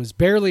was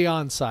barely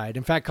onside.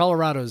 In fact,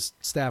 Colorado's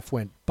staff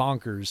went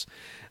bonkers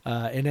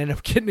and ended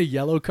up getting a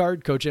yellow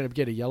card. Coach ended up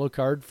getting a yellow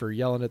card for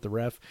yelling at the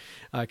ref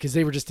because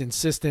they were just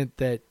insistent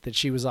that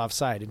she was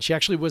offside, and she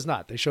actually was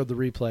not. They showed the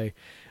replay.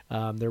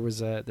 There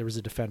was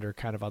a defender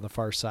kind of on the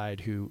far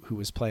side who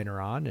was playing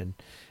her on, and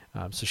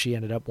so she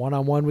ended up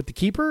 1-on-1 with the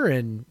keeper,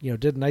 and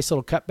did a nice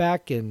little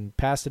cutback and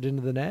passed it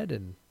into the net,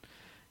 and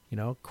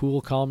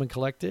cool, calm, and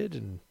collected,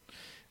 and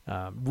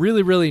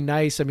really, really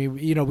nice.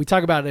 We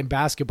talk about in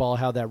basketball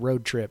how that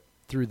road trip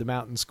through the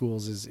mountain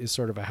schools is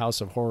sort of a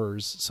house of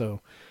horrors.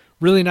 So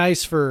really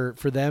nice for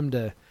them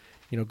to,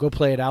 go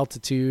play at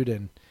altitude,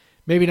 and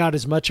maybe not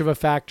as much of a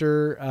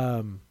factor,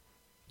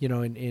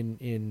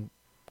 in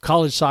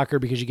college soccer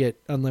because you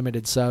get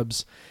unlimited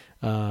subs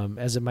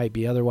as it might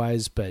be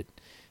otherwise. But,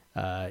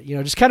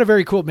 just kind of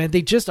very cool, man.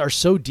 They just are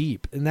so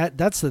deep. And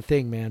that's the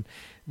thing, man.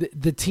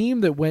 The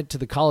team that went to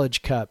the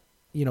College Cup,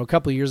 a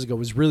couple of years ago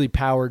was really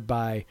powered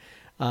by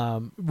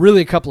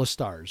really a couple of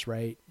stars,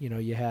 right?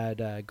 You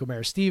had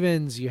Gomer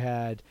Stevens, you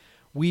had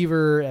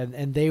Weaver,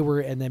 and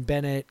then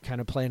Bennett kind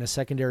of playing a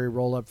secondary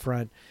role up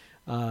front.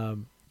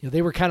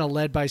 They were kind of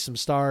led by some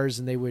stars,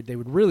 and they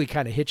would really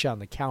kind of hit you on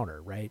the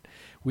counter, right?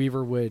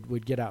 Weaver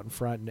would get out in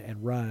front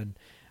and run.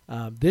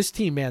 This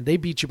team, man, they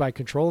beat you by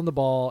controlling the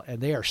ball,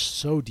 and they are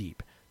so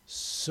deep.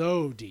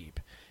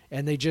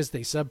 And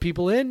they sub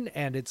people in,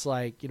 and it's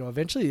like,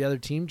 eventually the other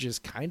team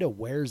just kind of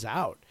wears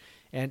out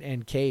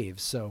and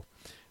caves. So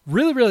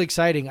really, really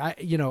exciting.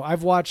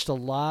 I've watched a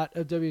lot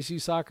of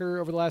WSU soccer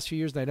over the last few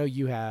years, and I know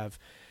you have.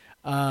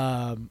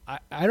 I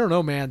don't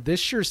know, man. This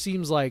sure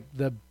seems like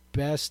the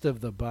best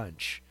of the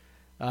bunch.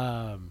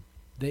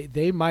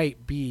 They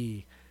might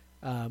be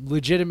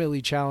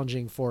legitimately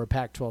challenging for a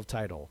Pac-12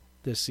 title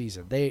this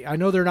season. I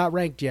know they're not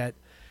ranked yet,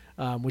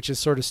 which is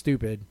sort of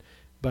stupid.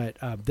 But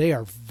they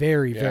are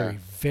very, very,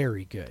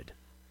 very good.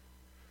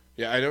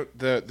 Yeah, I don't.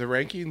 The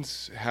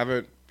rankings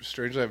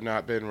strangely have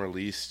not been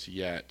released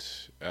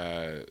yet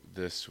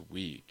this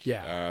week.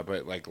 Yeah.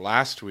 But like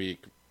last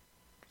week,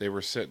 they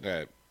were sitting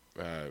at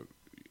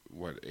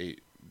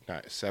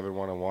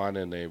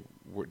 7-1-1, and they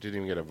didn't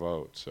even get a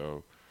vote.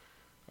 So,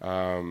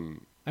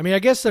 I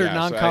guess their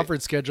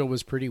non-conference schedule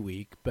was pretty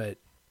weak, but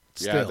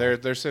still. Yeah,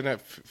 they're sitting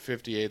at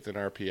 58th in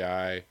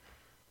RPI.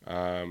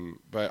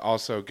 But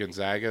also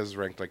Gonzaga's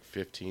ranked like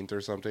 15th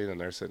or something, and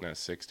they're sitting at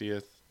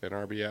 60th in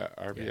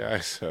RBI. Yeah.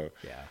 So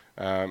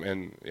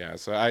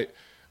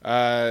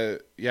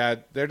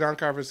their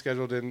non-conference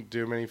schedule didn't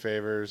do them any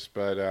favors,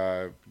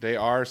 but they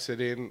are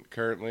sitting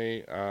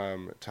currently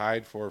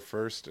tied for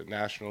first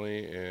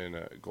nationally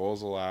in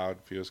goals allowed,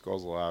 fewest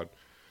goals allowed,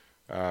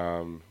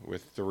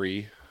 with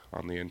 3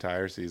 on the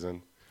entire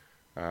season.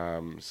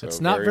 So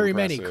it's not very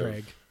many, impressive.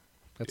 Craig.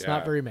 That's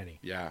not very many.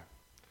 Yeah.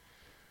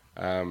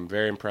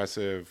 Very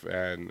impressive,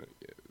 and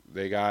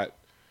they got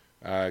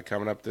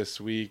coming up this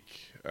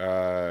week.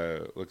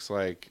 Looks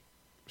like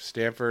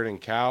Stanford and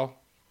Cal,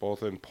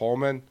 both in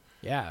Pullman.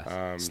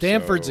 Yeah,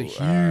 Stanford's a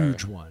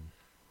huge one.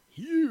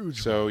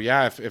 So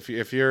yeah,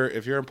 if you're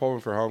in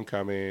Pullman for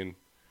homecoming,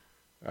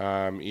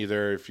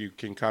 either if you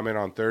can come in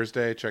on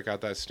Thursday, check out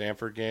that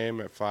Stanford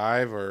game at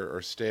 5,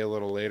 or stay a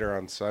little later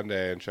on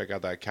Sunday and check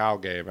out that Cal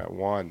game at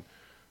 1.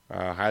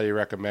 Highly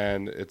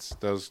recommend. It's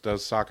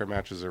those soccer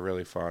matches are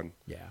really fun.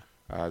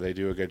 Yeah. They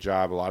do a good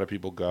job. A lot of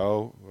people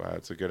go.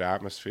 It's a good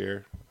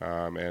atmosphere,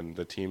 and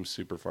the team's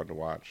super fun to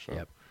watch. So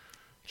Yep.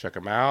 check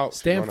them out.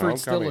 If you're going to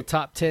Stanford's still a homecoming.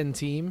 top 10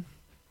 team.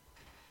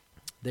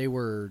 They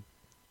were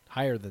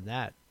higher than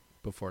that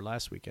before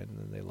last weekend, and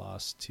then they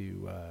lost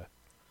to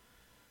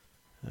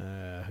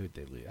who'd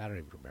they lose? I don't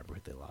even remember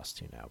who they lost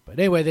to now. But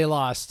anyway, they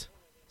lost.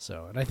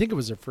 So, and I think it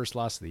was their first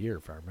loss of the year,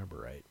 if I remember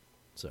right.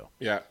 So,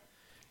 Yeah,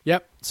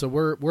 yep. So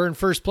we're in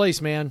first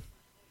place, man.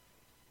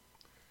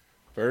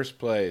 first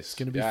place. It's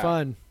gonna be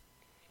fun.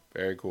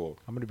 Very cool.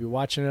 I'm gonna be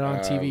watching it on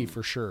TV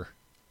for sure.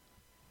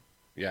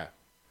 Yeah,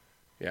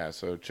 yeah.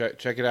 So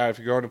check it out if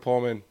you're going to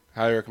Pullman.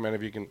 Highly recommend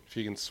if you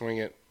can swing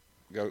it,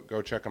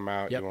 go check them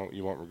out. Yep.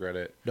 You won't regret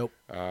it. Nope.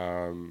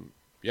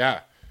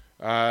 Yeah.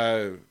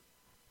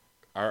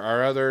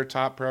 Our other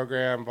top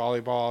program,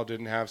 volleyball,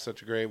 didn't have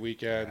such a great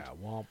weekend. Yeah,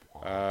 womp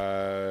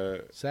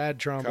womp. Sad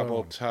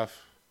trombone.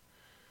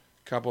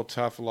 Couple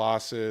tough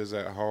losses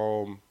at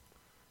home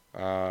to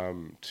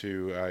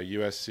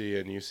USC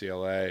and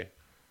UCLA.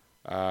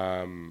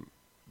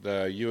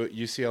 The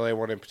UCLA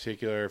one in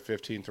particular,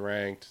 15th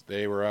ranked.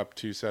 They were up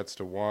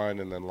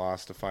 2-1 and then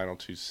lost the final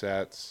 2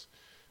 sets.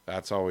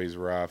 That's always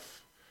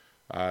rough.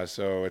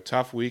 So a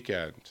tough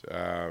weekend.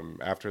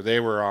 After they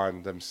were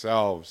on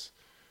themselves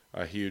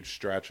a huge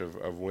stretch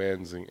of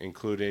wins,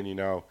 including,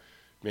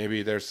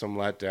 maybe there's some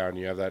letdown.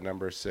 You have that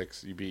number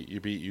 6. You beat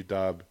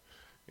UW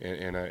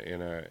in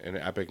an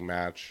epic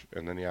match,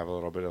 and then you have a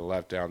little bit of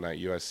letdown that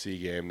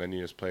USC game. Then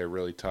you just play a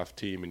really tough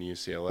team in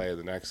UCLA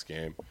the next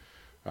game.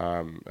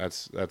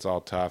 That's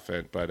all tough,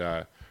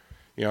 but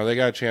they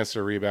got a chance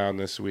to rebound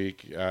this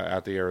week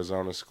at the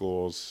Arizona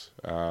schools.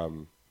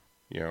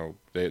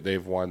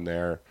 They've won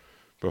there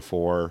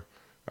before,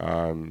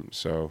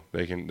 so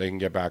they can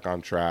get back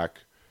on track.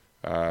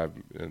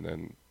 And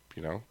then,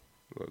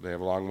 they have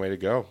a long way to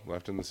go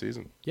left in the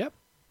season. Yep.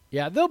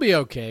 Yeah, they'll be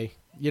okay.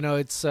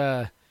 It's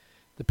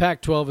the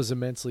Pac-12 is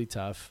immensely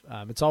tough.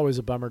 It's always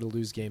a bummer to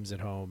lose games at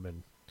home,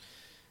 and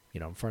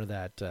in front of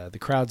that, the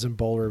crowds in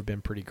Boulder have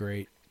been pretty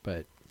great.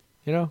 But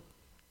it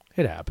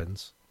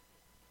happens.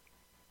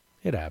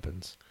 It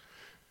happens.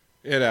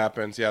 It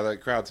happens. Yeah, the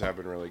crowds have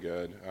been really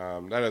good.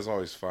 That is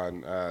always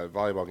fun.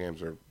 Volleyball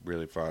games are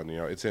really fun.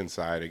 It's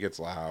inside. It gets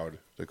loud.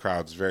 The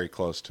crowd's very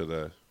close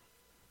to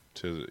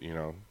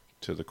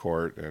the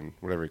court and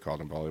whatever you call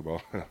it in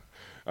volleyball.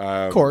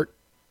 Court.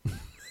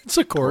 It's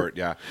a court.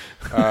 Yeah.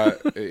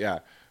 Yeah.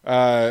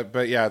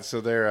 But yeah, so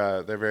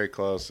they're very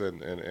close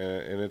and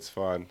it's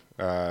fun.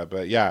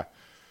 But yeah.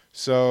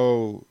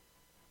 So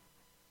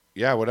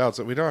yeah, what else?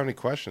 We don't have any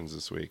questions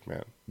this week,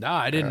 man. No,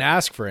 I didn't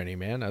ask for any,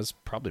 man. That was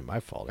probably my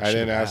fault. I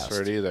didn't ask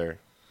for it either.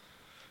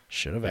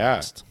 Should have Yeah.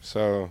 asked.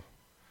 So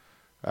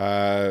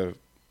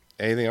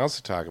anything else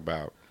to talk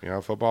about?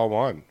 Football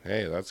won.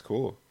 Hey, that's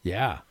cool.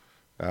 Yeah.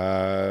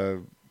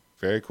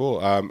 Very cool.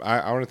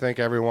 I want to thank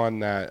everyone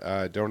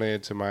that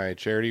donated to my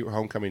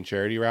homecoming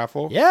charity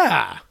raffle.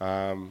 Yeah.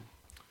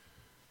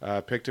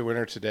 Picked a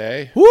winner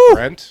today. Woo!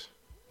 Brent,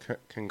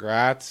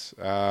 congrats.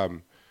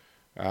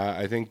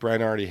 I think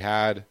Brent already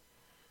had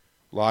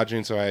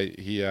lodging, so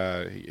he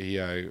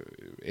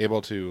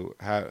able to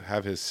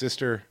have his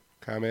sister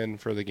come in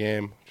for the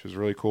game, which was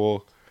really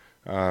cool.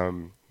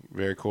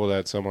 Very cool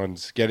that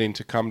someone's getting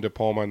to come to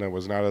Pullman that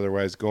was not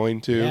otherwise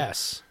going to.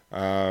 Yes.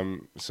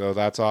 So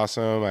that's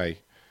awesome.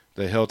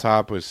 The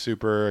Hilltop was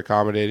super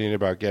accommodating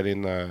about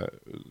getting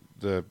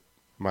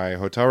my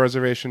hotel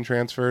reservation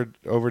transferred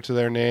over to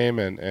their name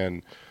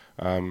and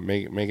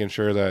making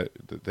sure that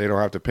they don't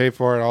have to pay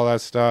for it, all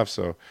that stuff.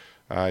 So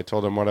I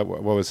told them what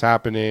was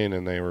happening,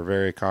 and they were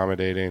very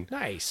accommodating.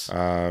 Nice.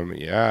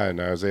 Yeah, and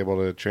I was able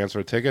to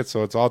transfer tickets,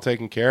 so it's all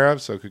taken care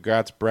of. So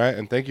congrats, Brett,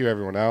 and thank you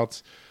everyone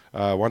else.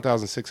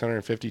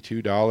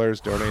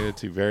 $1,652 donated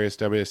to various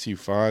WSU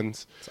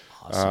funds.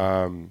 That's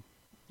awesome.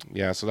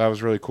 Yeah, so that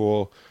was really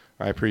cool.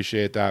 I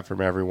appreciate that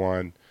from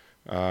everyone.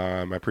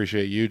 I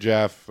appreciate you,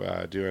 Jeff,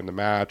 doing the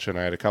match, and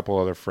I had a couple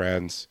other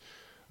friends.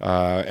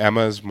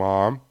 Emma's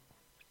mom,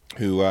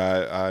 who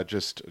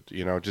just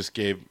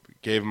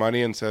gave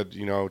money and said,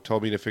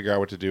 told me to figure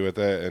out what to do with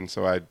it, and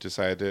so I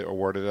decided to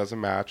award it as a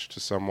match to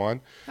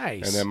someone.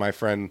 Nice. And then my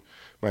friend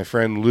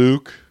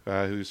Luke,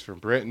 who's from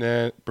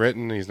Britain,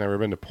 he's never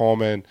been to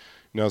Pullman,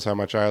 knows how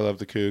much I love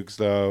the Cougs,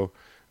 though.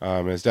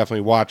 Has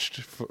definitely watched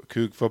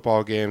Coug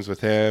football games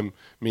with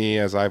me,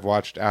 as I've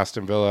watched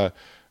Aston Villa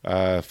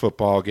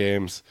football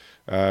games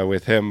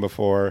with him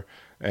before,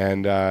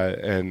 and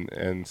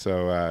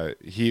so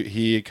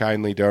he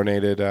kindly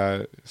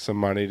donated some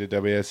money to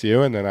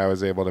WSU, and then I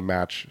was able to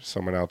match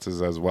someone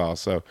else's as well.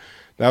 So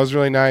that was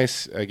really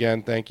nice.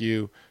 Again, thank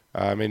you.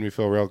 Made me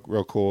feel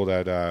real cool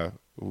that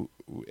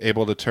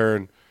able to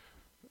turn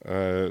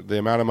the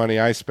amount of money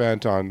I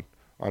spent on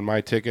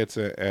my tickets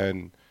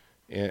and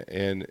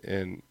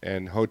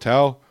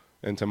hotel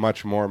into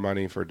much more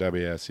money for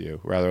WSU,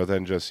 rather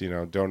than just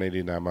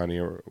donating that money,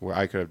 or what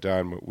I could have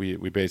done. We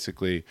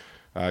basically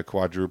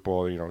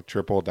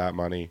tripled that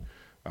money.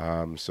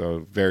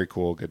 So very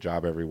cool. Good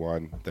job,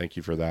 everyone. Thank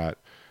you for that.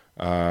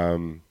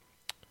 Yeah.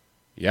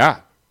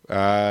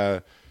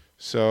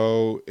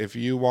 So if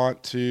you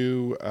want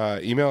to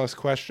email us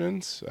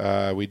questions,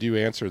 we do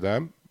answer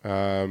them.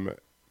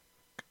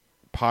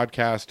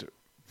 Podcast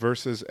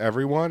versus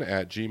everyone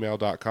at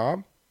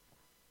gmail.com.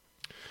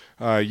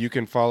 You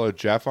can follow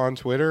Jeff on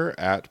Twitter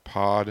at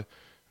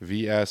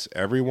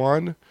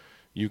podvseveryone.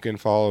 You can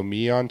follow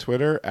me on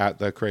Twitter at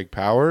the Craig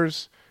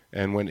Powers.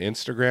 And when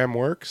Instagram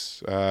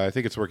works, I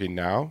think it's working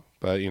now,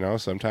 but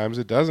sometimes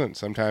it doesn't.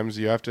 Sometimes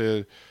you have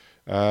to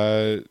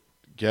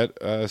get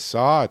a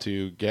saw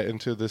to get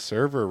into the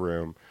server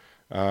room.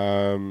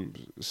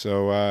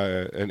 So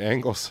an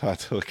angle saw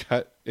to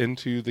cut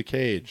into the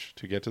cage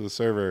to get to the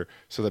server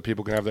so that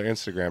people can have their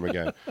Instagram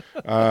again.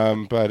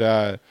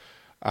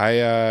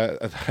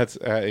 That's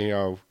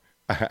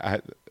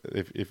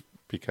if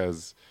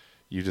because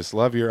you just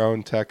love your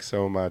own tech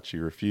so much,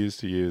 you refuse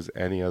to use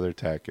any other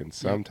tech, and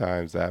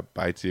sometimes that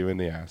bites you in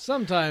the ass.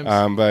 Sometimes.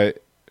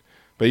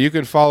 But you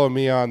can follow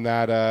me on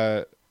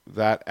that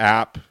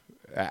app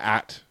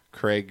at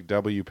Craig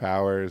W.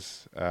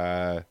 Powers.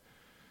 I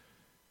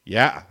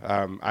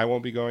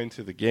won't be going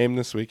to the game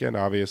this weekend,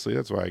 obviously.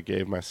 That's why I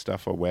gave my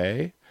stuff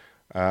away.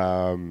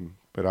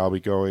 But I'll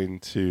be going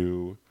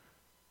to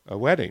a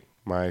wedding.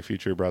 My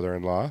future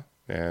brother-in-law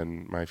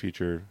and my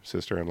future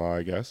sister-in-law,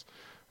 I guess,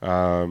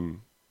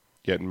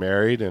 getting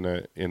married in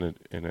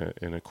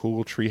a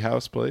cool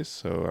treehouse place.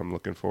 So I'm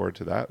looking forward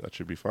to that. That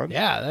should be fun.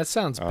 Yeah, that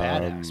sounds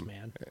badass,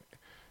 man.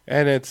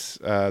 And it's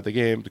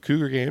the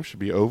Cougar game should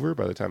be over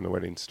by the time the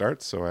wedding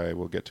starts, so I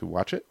will get to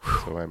watch it.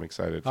 So I'm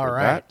excited for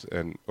that,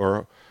 and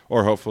or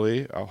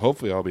hopefully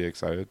I'll be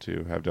excited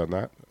to have done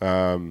that.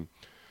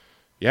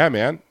 Yeah,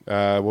 man.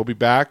 We'll be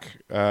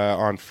back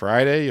on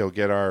Friday. You'll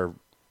get our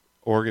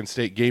Oregon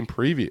State game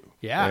preview.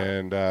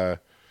 Yeah.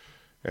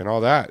 And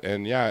all that.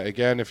 And yeah,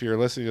 again, if you're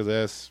listening to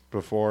this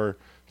before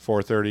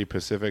 4:30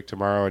 Pacific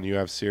tomorrow and you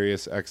have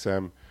Sirius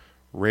XM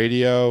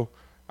radio,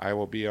 I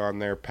will be on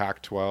their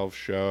Pac-12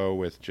 show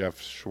with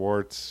Jeff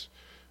Schwartz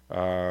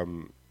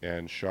and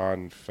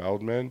Sean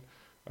Feldman.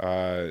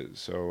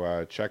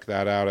 So check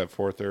that out at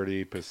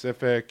 4:30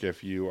 Pacific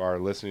if you are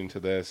listening to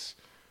this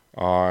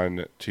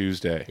on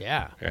Tuesday.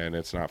 Yeah. And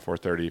it's not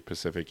 4:30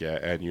 Pacific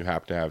yet, and you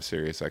happen to have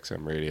Sirius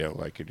XM radio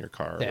like in your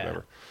car or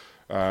whatever.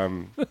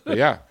 But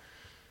yeah.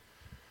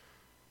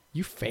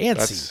 You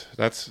fancy.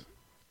 That's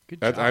good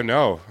job. I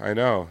know.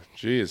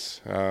 Jeez.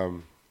 I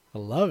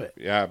love it.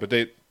 Yeah, but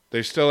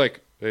they're still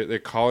like they're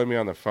calling me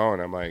on the phone.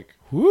 I'm like,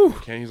 Woo.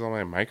 I can't use all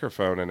my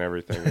microphone and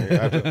everything.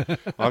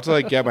 I'll have to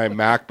like get my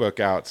MacBook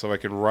out so I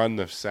can run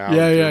the sound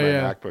through my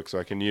MacBook so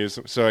I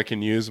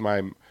can use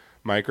my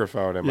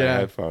microphone and my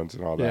headphones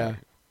and all that. Yeah.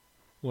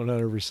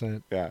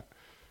 100%. Yeah.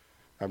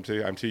 I'm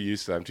too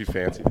used to that. I'm too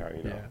fancy now,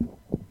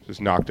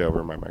 Just knocked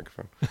over my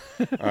microphone.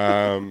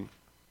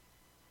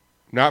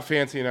 Not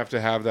fancy enough to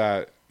have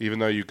that, even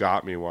though you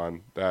got me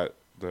one, that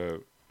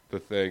the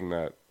thing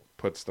that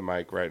puts the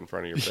mic right in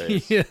front of your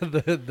face. Yeah,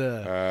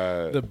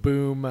 the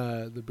boom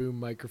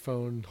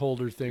microphone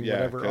holder thing,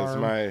 whatever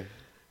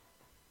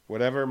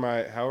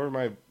arm. However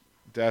my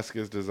desk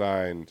is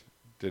designed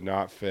did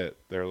not fit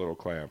their little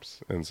clamps,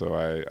 and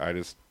so I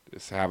just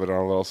have it on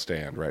a little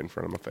stand right in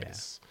front of my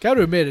face. Yeah. Got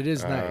to admit, it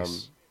is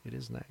nice. It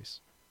is nice.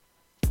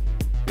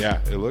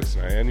 Yeah, it looks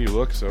nice, and you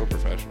look so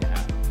professional.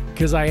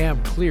 Because I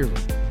am clearly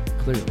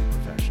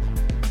professional.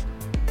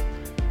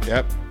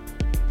 Yep.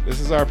 This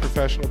is our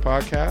professional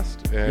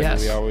podcast,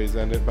 and we always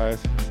end it by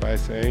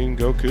saying,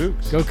 "Go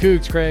Cougs." Go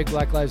Cougs, Craig.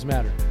 Black Lives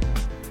Matter.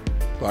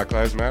 Black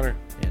Lives Matter.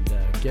 And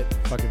get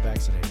fucking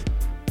vaccinated.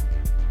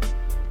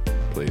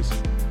 Please.